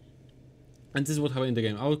 pawn, and this is what happened in the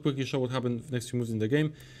game. I will quickly show what happened next few moves in the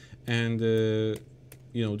game, and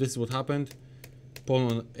you know, this is what happened.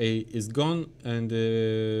 Pawn on a is gone, and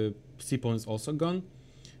c pawn is also gone.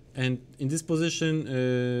 And in this position,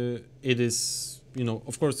 it is, you know,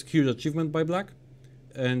 of course, huge achievement by black.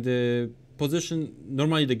 And position,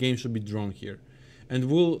 normally the game should be drawn here.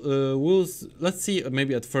 And let's see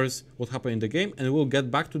maybe at first what happened in the game, and we'll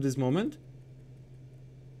get back to this moment.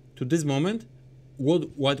 What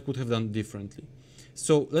white could have done differently.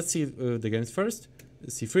 So let's see the games first.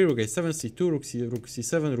 c3, rook a7, c2, rook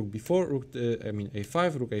c7, rook b4,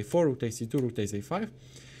 a5, rook a4, rook takes c2, rook takes a5.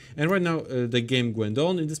 And right now the game went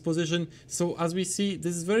on in this position. So as we see,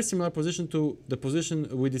 this is very similar position to the position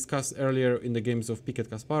we discussed earlier in the games of Piket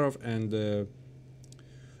Kasparov and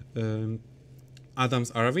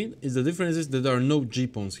Adams Aravindh. The difference is that there are no g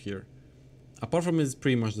pawns here. Apart from it, it's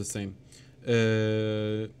pretty much the same.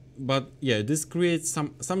 But yeah, this creates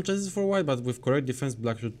some chances for white, but with correct defense,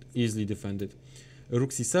 black should easily defend it.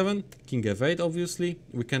 Rook c7, king f8, obviously.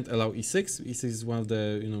 We can't allow e6. e6 is one of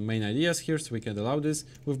the, you know, main ideas here, so we can't allow this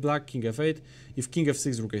with black. King f8. If king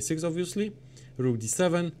f6, rook a6, obviously. Rook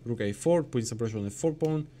d7, rook a4, putting some pressure on the 4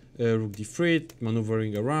 pawn. Rook d3,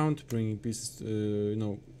 maneuvering around, bringing pieces, you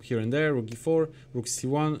know, here and there. Rook e4, rook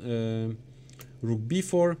c1, rook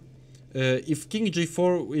b4. If king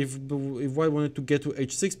g4, if white wanted to get to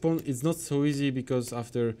h6 pawn, it's not so easy because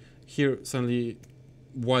after here suddenly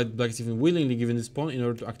black is even willingly given this pawn in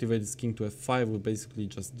order to activate this king to f5 with basically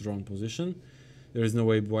just drawn position. There is no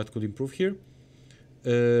way white could improve here.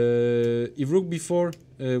 If rook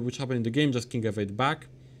b4, which happened in the game, just king f8 back.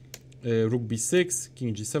 Rook b6,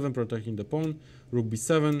 king g7 protecting the pawn. Rook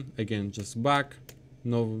b7, again just back.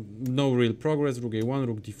 No real progress. Rook a1,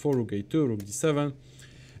 rook d4, rook a2, rook d7.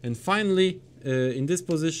 And finally, in this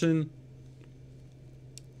position,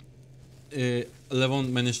 Levon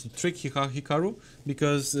managed to trick Hikaru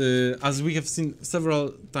because, as we have seen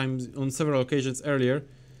several times on several occasions earlier,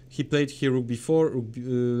 he played here rook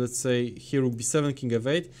b4, let's say here rook b7, king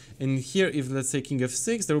f8, and here if let's say king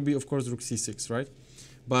f6, there will be of course rook c6, right?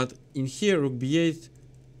 But in here rook b8,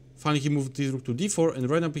 finally he moved this rook to d4, and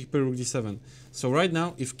right now he played rook d7. So right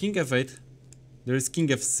now, if king f8, there is king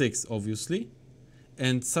f6, obviously.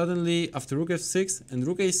 And suddenly, after rook f6 and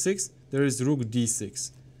rook a6, there is rook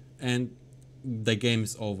d6. And the game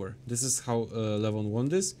is over. This is how Levon won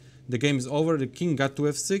this. The game is over. The king got to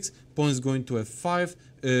f6. Pawn is going to f5.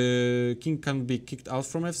 King can be kicked out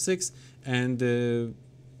from f6. And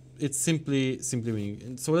it's simply winning.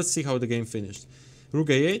 And so let's see how the game finished. Rook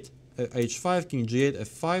a8, h5, king g8,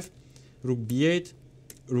 f5. Rook b8,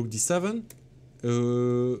 rook d7.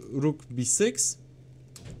 Rook b6.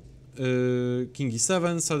 King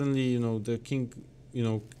e7, suddenly, you know, the king, you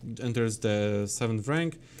know, enters the 7th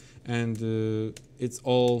rank, and it's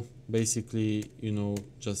all basically, you know,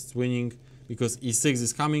 just winning because e6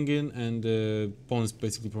 is coming in, and pawn is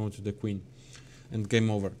basically promoted to the queen, and game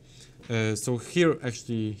over. So here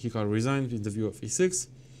actually Hikaru resigned in the view of e6.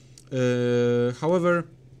 However,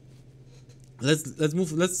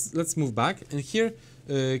 let's move back, and here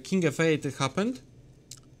king f8 happened.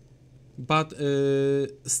 but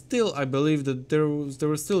still I believe that there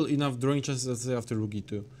were still enough drawing chances, let's say, after Rook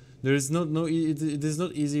e2. There is it is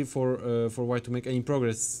not easy for White to make any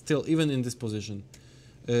progress still, even in this position.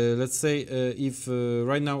 Let's say if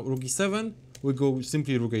right now Rook e7, we go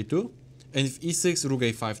simply Rook a2, and if e6, Rook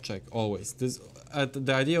a5 check always. This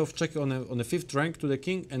the idea of checking on a 5th rank to the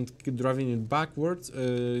king and driving it backwards,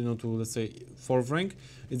 you know, to let's say 4th rank.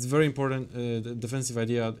 It's very important defensive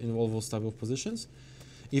idea in all those type of positions.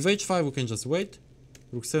 If h5, we can just wait.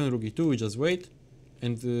 Rook 7, Rook e2, we just wait,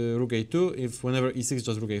 and Rook a2. If whenever e6,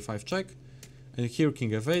 just Rook a5 check. And here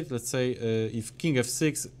King f8. Let's say if King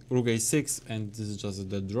f6, Rook a6, and this is just a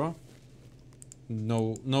dead draw.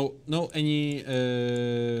 No any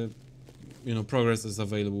you know, progress is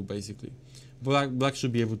available basically. Black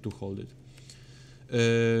should be able to hold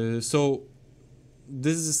it. So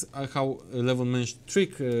this is how Levon managed to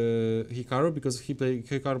trick Hikaru, because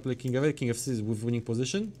Hikaru played King f8, King f6 with winning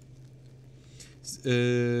position.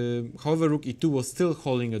 However, Rook e2 was still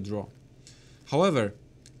holding a draw. However,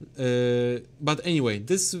 but anyway,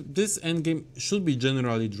 this endgame should be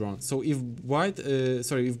generally drawn. So if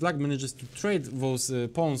if Black manages to trade those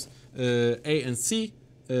pawns A and C,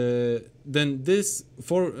 then this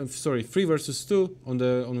 3 versus 2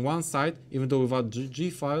 on one side, even though without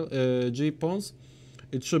G pawns,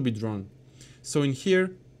 it should be drawn. So in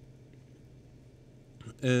here,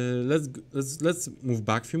 let's move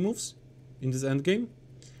back a few moves in this endgame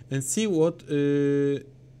and see what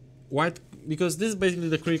White, because this is basically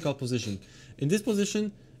the critical position. In this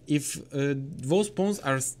position, if those pawns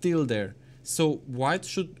are still there, so White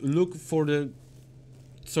should look for the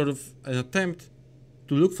sort of an attempt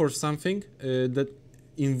to look for something that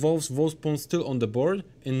involves those pawns still on the board,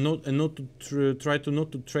 and not to try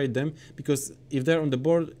not to trade them, because if they're on the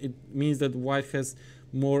board, it means that White has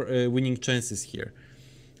more winning chances here.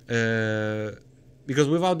 Because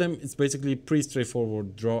without them, it's basically pretty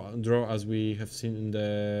straightforward draw, as we have seen in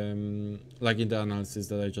the like in the analysis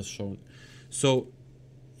that I just shown. So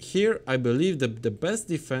here, I believe that the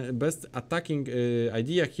best attacking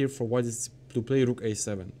idea here for White is to play Rook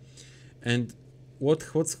a7. And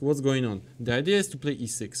what's going on? The idea is to play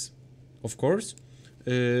e6, of course.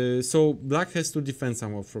 So Black has to defend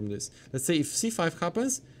somewhat from this. Let's say if c5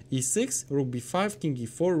 happens, e6, Rook b5, King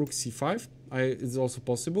e4, Rook c5. It's also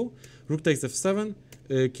possible. Rook takes f7,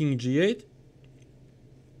 King g8,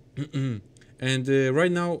 and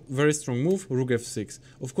right now very strong move, Rook f6.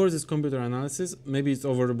 Of course, it's computer analysis. Maybe it's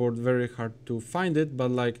over the board, very hard to find it,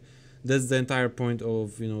 but like that's the entire point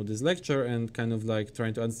of, you know, this lecture, and kind of like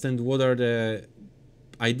trying to understand what are the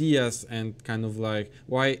ideas and kind of like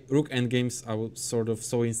why Rook endgames are sort of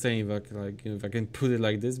so insane, like you know, if I can put it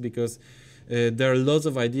like this, because there are lots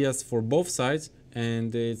of ideas for both sides,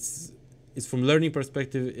 and it's from learning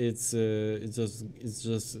perspective, it's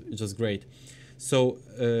just great. So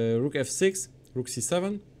Rook f6, Rook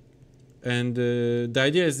c7, and the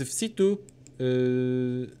idea is if c2,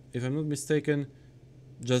 if I'm not mistaken,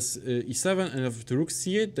 just e7, and after Rook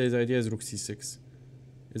c8, the idea is Rook c6.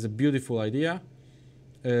 It's a beautiful idea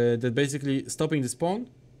that basically stopping this pawn,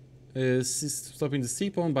 stopping the c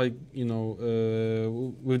pawn by, you know,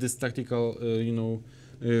 with this tactical you know,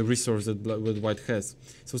 resource that White has.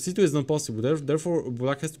 So c2 is not possible. Therefore,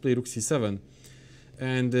 Black has to play Rook c7.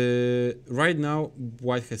 And right now,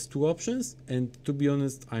 White has two options. And to be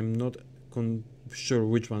honest, I'm not sure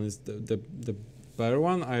which one is the better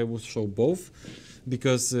one. I will show both,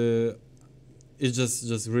 because it's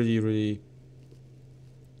just really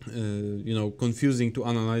you know, confusing to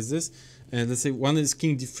analyze this. And let's say one is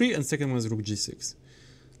King d3 and second one is Rook g6.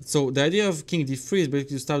 So the idea of King d3 is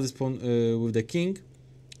basically to start this pawn with the king.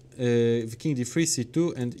 If King d3,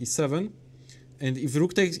 c2, and e7, and if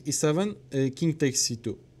Rook takes e7, King takes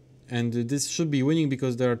c2, and this should be winning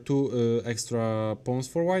because there are two extra pawns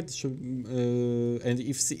for White. And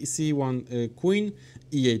if c1 queen,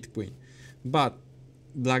 e8 queen, but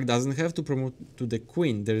Black doesn't have to promote to the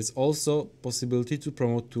queen. There is also possibility to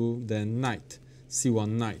promote to the knight, c1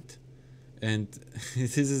 knight, and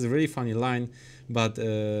this is a really funny line, but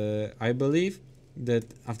I believe that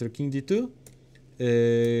after King d2.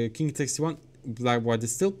 King takes c1, White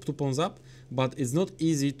is still 2 pawns up, but it's not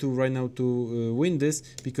easy to right now to win this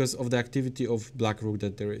because of the activity of Black Rook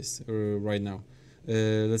that there is right now.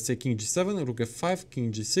 Let's say King g7, Rook f5,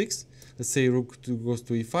 King g6. Let's say Rook goes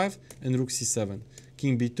to e5 and Rook c7,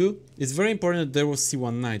 King b2. It's very important that there was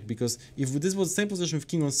c1 knight, because if this was the same position with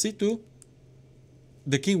King on c2,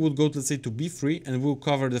 the King would go, let's say, to b3 and will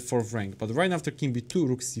cover the 4th rank. But right after King b2,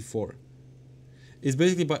 Rook c4. It's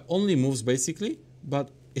basically by only moves basically,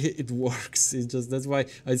 but it works. It's just that's why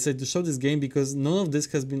I decided to show this game, because none of this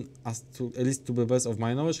has been, as to at least to the best of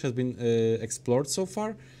my knowledge, has been explored so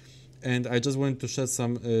far, and I just wanted to shed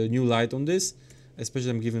some new light on this. Especially,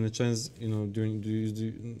 I'm given a chance, you know,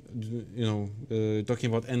 talking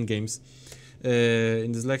about endgames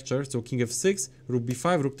in this lecture. So king f6, rook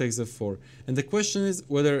b5, rook takes f4, and the question is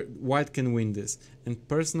whether white can win this. And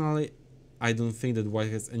personally, I don't think that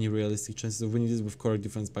white has any realistic chances of winning this with correct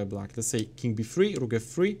defense by black. Let's say king b3, rook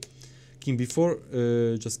f3, king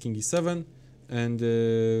b4, just king e7, and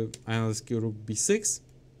analyze rook b6.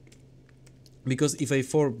 Because if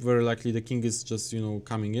a4, very likely the king is just, you know,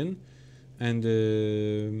 coming in, and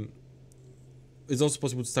it's also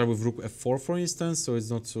possible to start with rook f4, for instance, so it's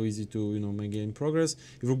not so easy to, you know, make any progress.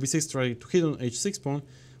 If rook b6 try to hit on h6 pawn,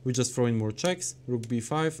 we just throw in more checks. Rook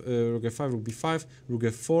b5, rook f5, rook b5, rook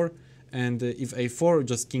f4, and if a4,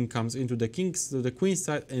 just king comes into the king's, the queen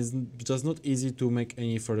side, and it's just not easy to make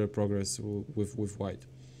any further progress with white.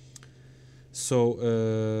 So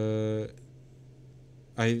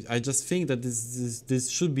I just think that this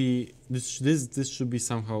should be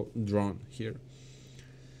somehow drawn here.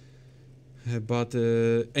 But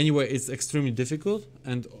anyway, it's extremely difficult,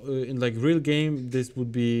 and in like real game, this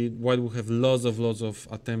would be white will have lots of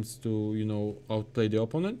attempts to, you know, outplay the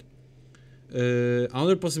opponent.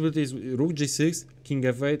 Another possibility is rook g6, king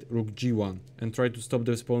f8, rook g1, and try to stop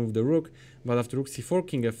the pawn with the rook. But after rook c4,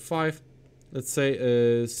 king f5, let's say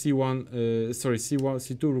c1, c1,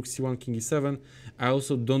 c2, rook c1, king e7. I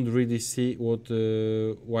also don't really see what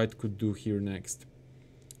white could do here next.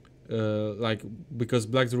 Like, because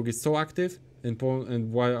black's rook is so active, and pawn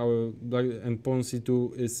pawn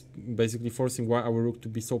c2 is basically forcing our rook to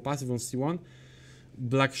be so passive on c1.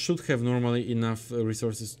 Black should have normally enough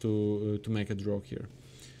resources to make a draw here.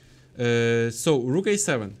 So rook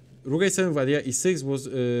a7. Rook a7 with idea e6 was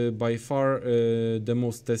by far the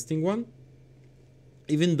most testing one.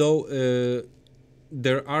 Even though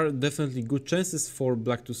there are definitely good chances for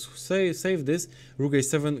black to save this, rook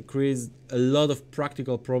a7 creates a lot of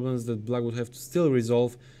practical problems that black would have to still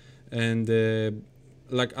resolve. And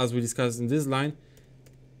like as we discussed in this line,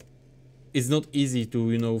 it's not easy to,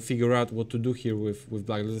 you know, figure out what to do here with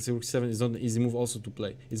black. Let's say rook 7 is not an easy move also to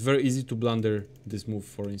play. It's very easy to blunder this move,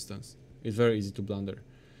 for instance. It's very easy to blunder.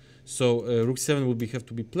 So rook 7 would have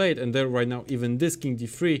to be played, and there right now even this king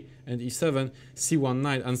d3 and e7, c1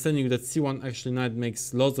 knight, understanding that c1 actually knight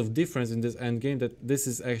makes lots of difference in this endgame, that this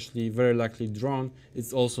is actually very likely drawn,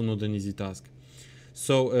 it's also not an easy task.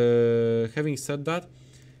 So having said that,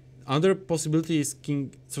 another possibility is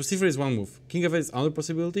king, so c3 is one move, king f8 is another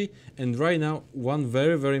possibility, and right now one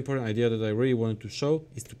very important idea that I really wanted to show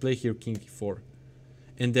is to play here king e4.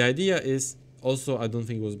 And the idea is, also I don't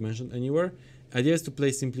think it was mentioned anywhere, idea is to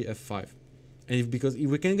play simply f5, and because if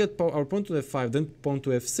we can get our pawn to f5, then pawn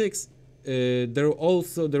to f6, there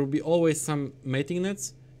will be always some mating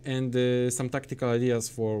nets and some tactical ideas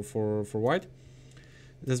for white.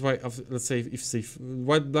 That's why let's say if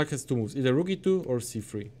black has two moves, either rook e2 or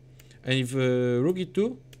c3, and if rook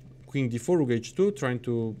e2, queen d4, rook h2, trying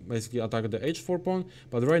to basically attack the h4 pawn,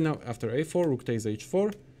 but right now after a4, rook takes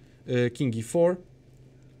h4, king e4.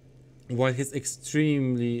 White has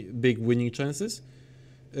extremely big winning chances.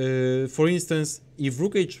 For instance, if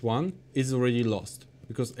rook h1 is already lost,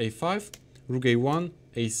 because a5, rook a1,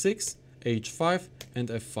 a6, h5, and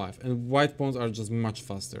f5, and white pawns are just much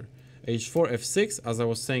faster. h4, f6, as I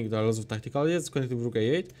was saying, there are lots of tactical ideas connected with rook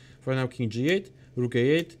a8. Right now, king g8, rook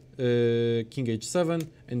a8, king h7,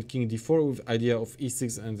 and king d4 with idea of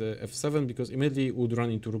e6 and f7, because immediately would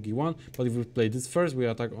run into rook e1. But if we play this first, we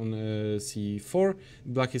attack on c4.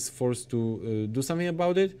 Black is forced to do something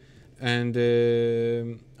about it. And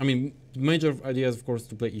I mean, major idea is of course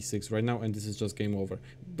to play e6 right now, and this is just game over.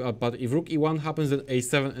 But if rook e1 happens, then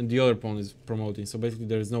a7 and the other pawn is promoting. So basically,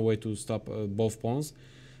 there is no way to stop both pawns.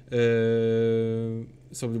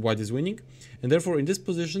 So white is winning, and therefore in this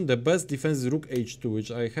position the best defense is rook h2,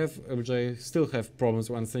 which I still have problems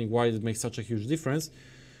with understanding why it makes such a huge difference.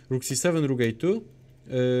 Rook c7, rook a2.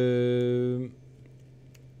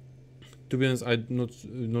 To be honest, I'm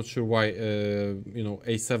not sure why you know,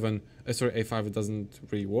 a5 doesn't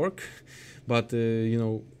really work, but you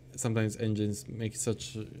know, sometimes engines make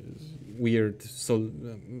such weird,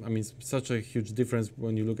 I mean such a huge difference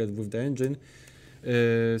when you look at it with the engine.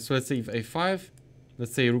 So let's say if a5,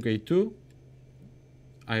 let's say rook a2,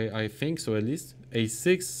 I think so, at least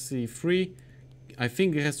a6, c3. I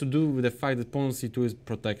think it has to do with the fact that pawn c2 is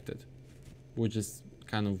protected, which is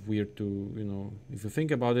kind of weird to, you know, if you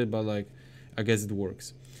think about it, but like I guess it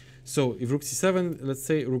works. So if rook c7, let's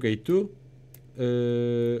say rook a2,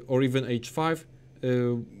 or even h5,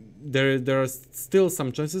 there are still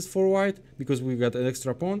some chances for white because we got an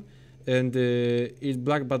extra pawn, and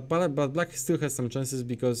but black still has some chances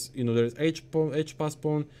because you know there's h pass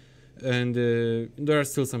pawn, and there are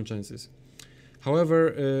still some chances.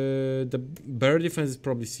 However, the better defense is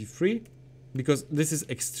probably c3 because this is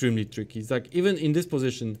extremely tricky. It's like even in this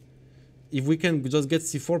position, if we can just get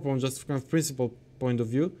c4 pawn, just from principal point of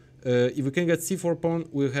view, if we can get c4 pawn,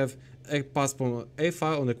 we'll have a pass pawn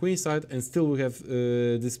a5 on the queen side, and still we have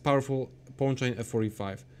this powerful pawn chain f4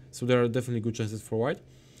 e5. So there are definitely good chances for white.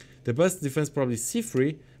 The best defense probably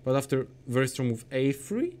c3, but after very strong move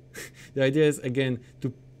a3, the idea is again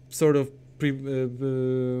to sort of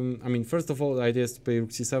I mean, first of all, the idea is to play rook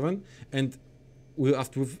c7, and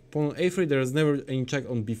after pawn a3, there is never any check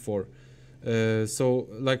on b4. So,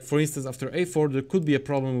 like for instance, after a4, there could be a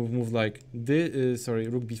problem with moves like this,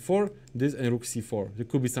 rook b4, this, and rook c4. There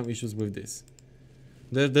could be some issues with this.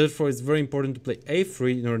 Therefore, it's very important to play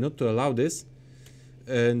a3 in order not to allow this.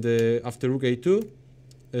 And after rook a2,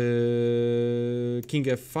 king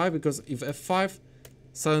f5, because if f5,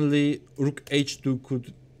 suddenly rook h2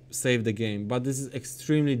 could save the game. But this is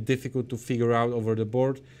extremely difficult to figure out over the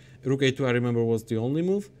board. Rook a2, I remember, was the only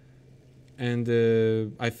move. And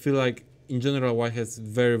I feel like in general, white has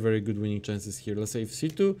very, very good winning chances here. Let's say if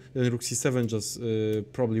c2, then rook c7 just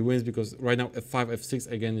probably wins, because right now f5,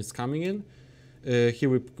 f6 again is coming in. Here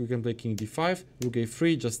we can play king d5, rook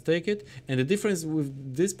a3, just take it. And the difference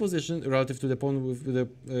with this position relative to the pawn with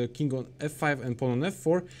the king on f5 and pawn on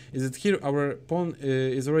f4 is that here our pawn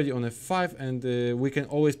is already on f5, and we can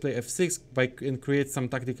always play f6 and create some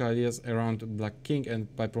tactical ideas around black king, and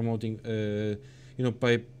by promoting, you know,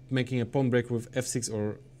 by making a pawn break with f6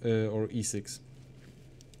 or e6.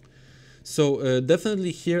 So definitely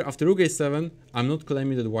here after rook a7, I'm not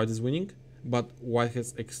claiming that white is winning, but white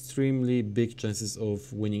has extremely big chances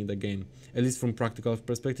of winning the game, at least from practical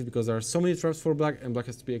perspective, because there are so many traps for black, and black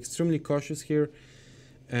has to be extremely cautious here.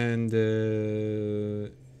 And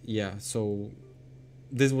yeah, so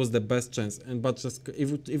this was the best chance. And but just if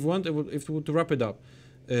we want to wrap it up,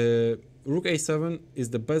 rook a7 is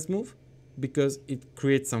the best move because it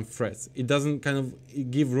creates some threats. It doesn't kind of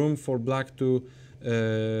give room for black to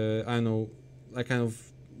I don't know, like kind of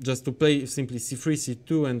just to play simply c3,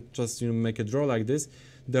 c2, and just, you know, make a draw like this.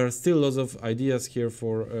 There are still lots of ideas here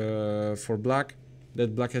for black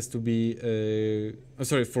that black has to be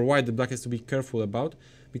for white that black has to be careful about,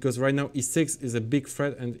 because right now e6 is a big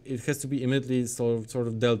threat and it has to be immediately sort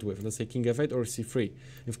of dealt with. Let's say king f8 or c3.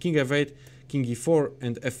 If king f8, king e4,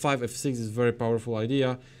 and f5, f6 is a very powerful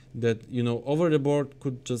idea that, you know, over the board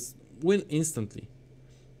could just win instantly.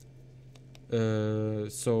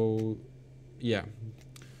 So yeah.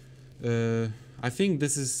 I think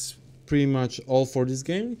this is pretty much all for this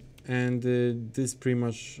game, and this is pretty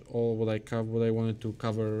much all what I wanted to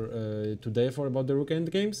cover today about the Rook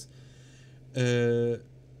Endgames.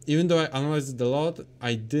 Even though I analyzed it a lot,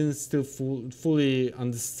 I didn't still fully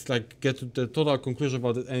get to the total conclusion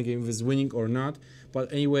about the endgame, if it's winning or not.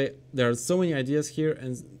 But anyway, there are so many ideas here,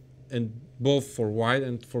 and both for white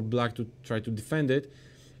and for black to try to defend it,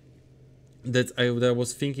 that I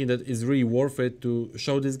was thinking that it's really worth it to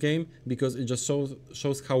show this game, because it just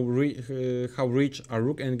shows how rich are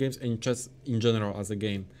Rook Endgames and chess in general as a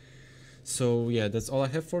game. So yeah, that's all I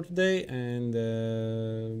have for today,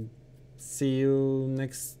 and see you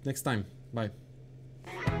next time. Bye.